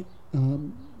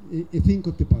thing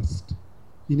of the past.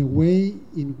 In a way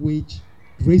in which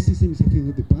racism is a thing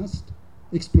of the past,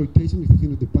 exploitation is a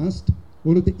thing of the past,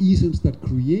 all of the isms that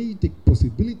create the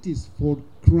possibilities for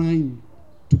crime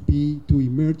to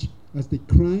emerge as the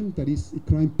crime that is a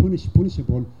crime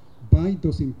punishable by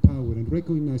those in power and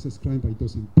recognized as crime by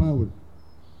those in power.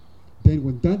 Then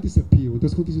when that disappears, when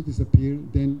those conditions disappear,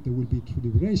 then there will be true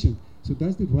liberation. So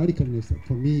that's the radicalness,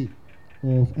 for me,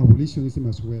 of abolitionism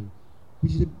as well,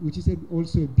 which is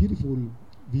also a beautiful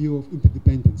view of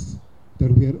interdependence,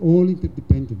 that we are all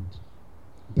interdependent,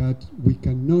 that we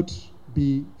cannot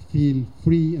feel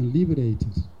free and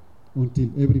liberated until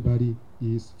everybody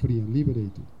is free and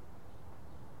liberated.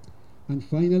 And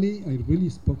finally, I really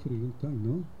spoke for a long time,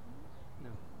 no?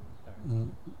 No.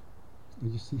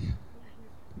 You see?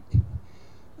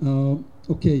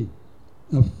 Okay.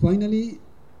 Finally,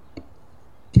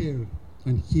 care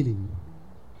and healing.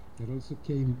 That also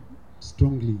came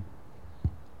strongly.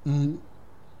 And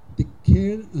the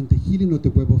care and the healing of the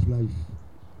web of life.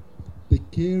 The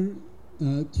care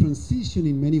transition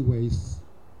in many ways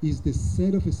is the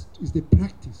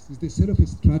practice, is the set of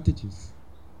strategies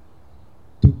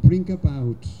to bring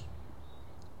about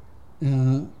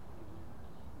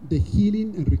the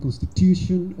healing and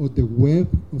reconstitution of the web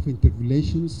of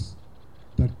interrelations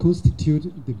that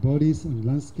constitute the bodies and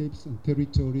landscapes and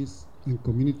territories and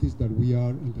communities that we are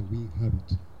and that we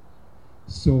inhabit.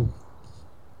 So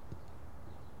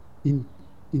in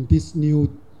this new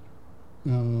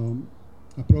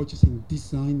approaches in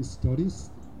design studies,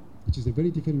 which is a very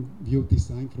different view of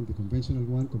design from the conventional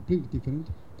one, completely different,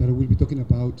 that I will be talking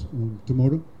about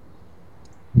tomorrow.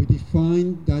 We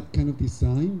define that kind of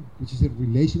design, which is a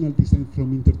relational design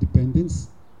from interdependence,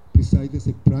 precisely as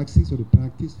a praxis or a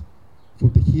practice for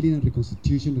the healing and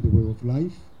reconstitution of the way of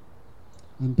life.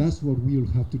 And that's what we all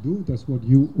have to do. That's what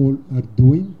you all are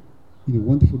doing in a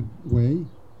wonderful way.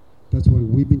 That's what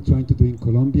we've been trying to do in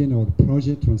Colombia, in our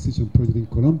project, Transition Project in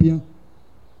Colombia.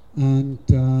 And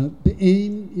the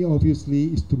aim, obviously,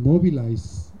 is to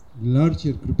mobilize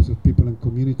larger groups of people and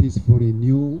communities for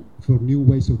new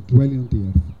ways of dwelling on the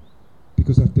earth.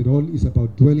 Because after all, it's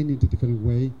about dwelling in a different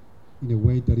way, in a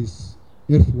way that is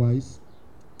earthwise,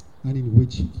 and in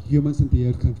which humans and the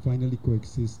earth can finally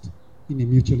coexist in a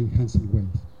mutually enhancing way.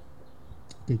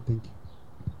 Okay, thank you.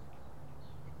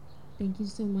 Thank you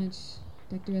so much,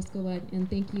 Dr. Escobar, and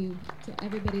thank you to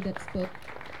everybody that spoke.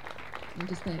 I'm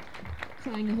just like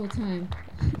crying the whole time.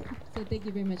 So thank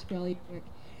you very much for all your work.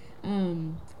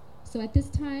 So at this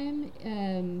time,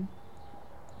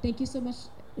 thank you so much.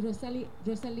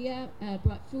 Rosalia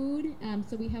brought food,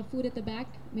 so we have food at the back.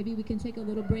 Maybe we can take a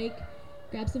little break,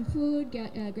 grab some food,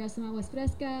 grab some aguas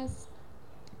frescas,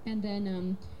 and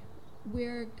then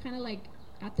we're kind of like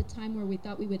at the time where we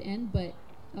thought we would end, but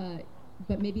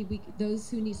maybe those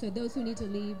who need to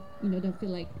leave, don't feel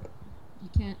like you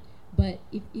can't. But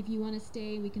if you want to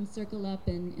stay, we can circle up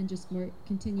and just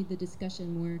continue the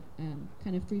discussion more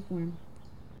kind of free form.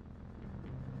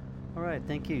 All right,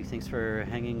 thank you. Thanks for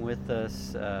hanging with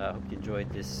us. I hope you enjoyed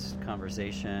this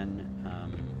conversation.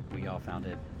 We all found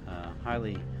it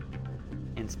highly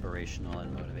inspirational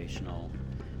and motivational.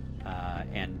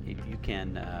 And if you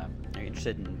are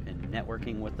interested in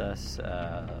networking with us,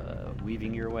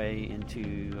 weaving your way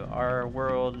into our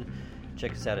world,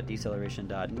 check us out at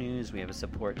Deceleration.news. We have a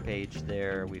support page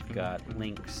there. We've got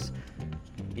links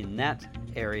in that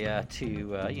area to,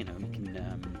 you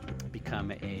can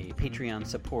become a Patreon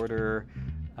supporter.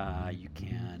 You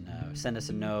can send us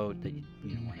a note that you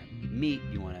want to meet.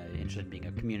 You want to interested in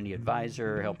being a community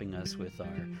advisor, helping us with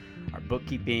our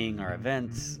bookkeeping, our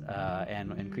events,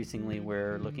 and increasingly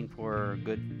we're looking for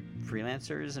good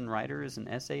freelancers and writers and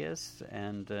essayists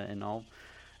and in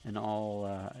all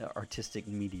artistic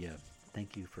media.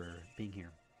 Thank you for being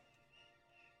here.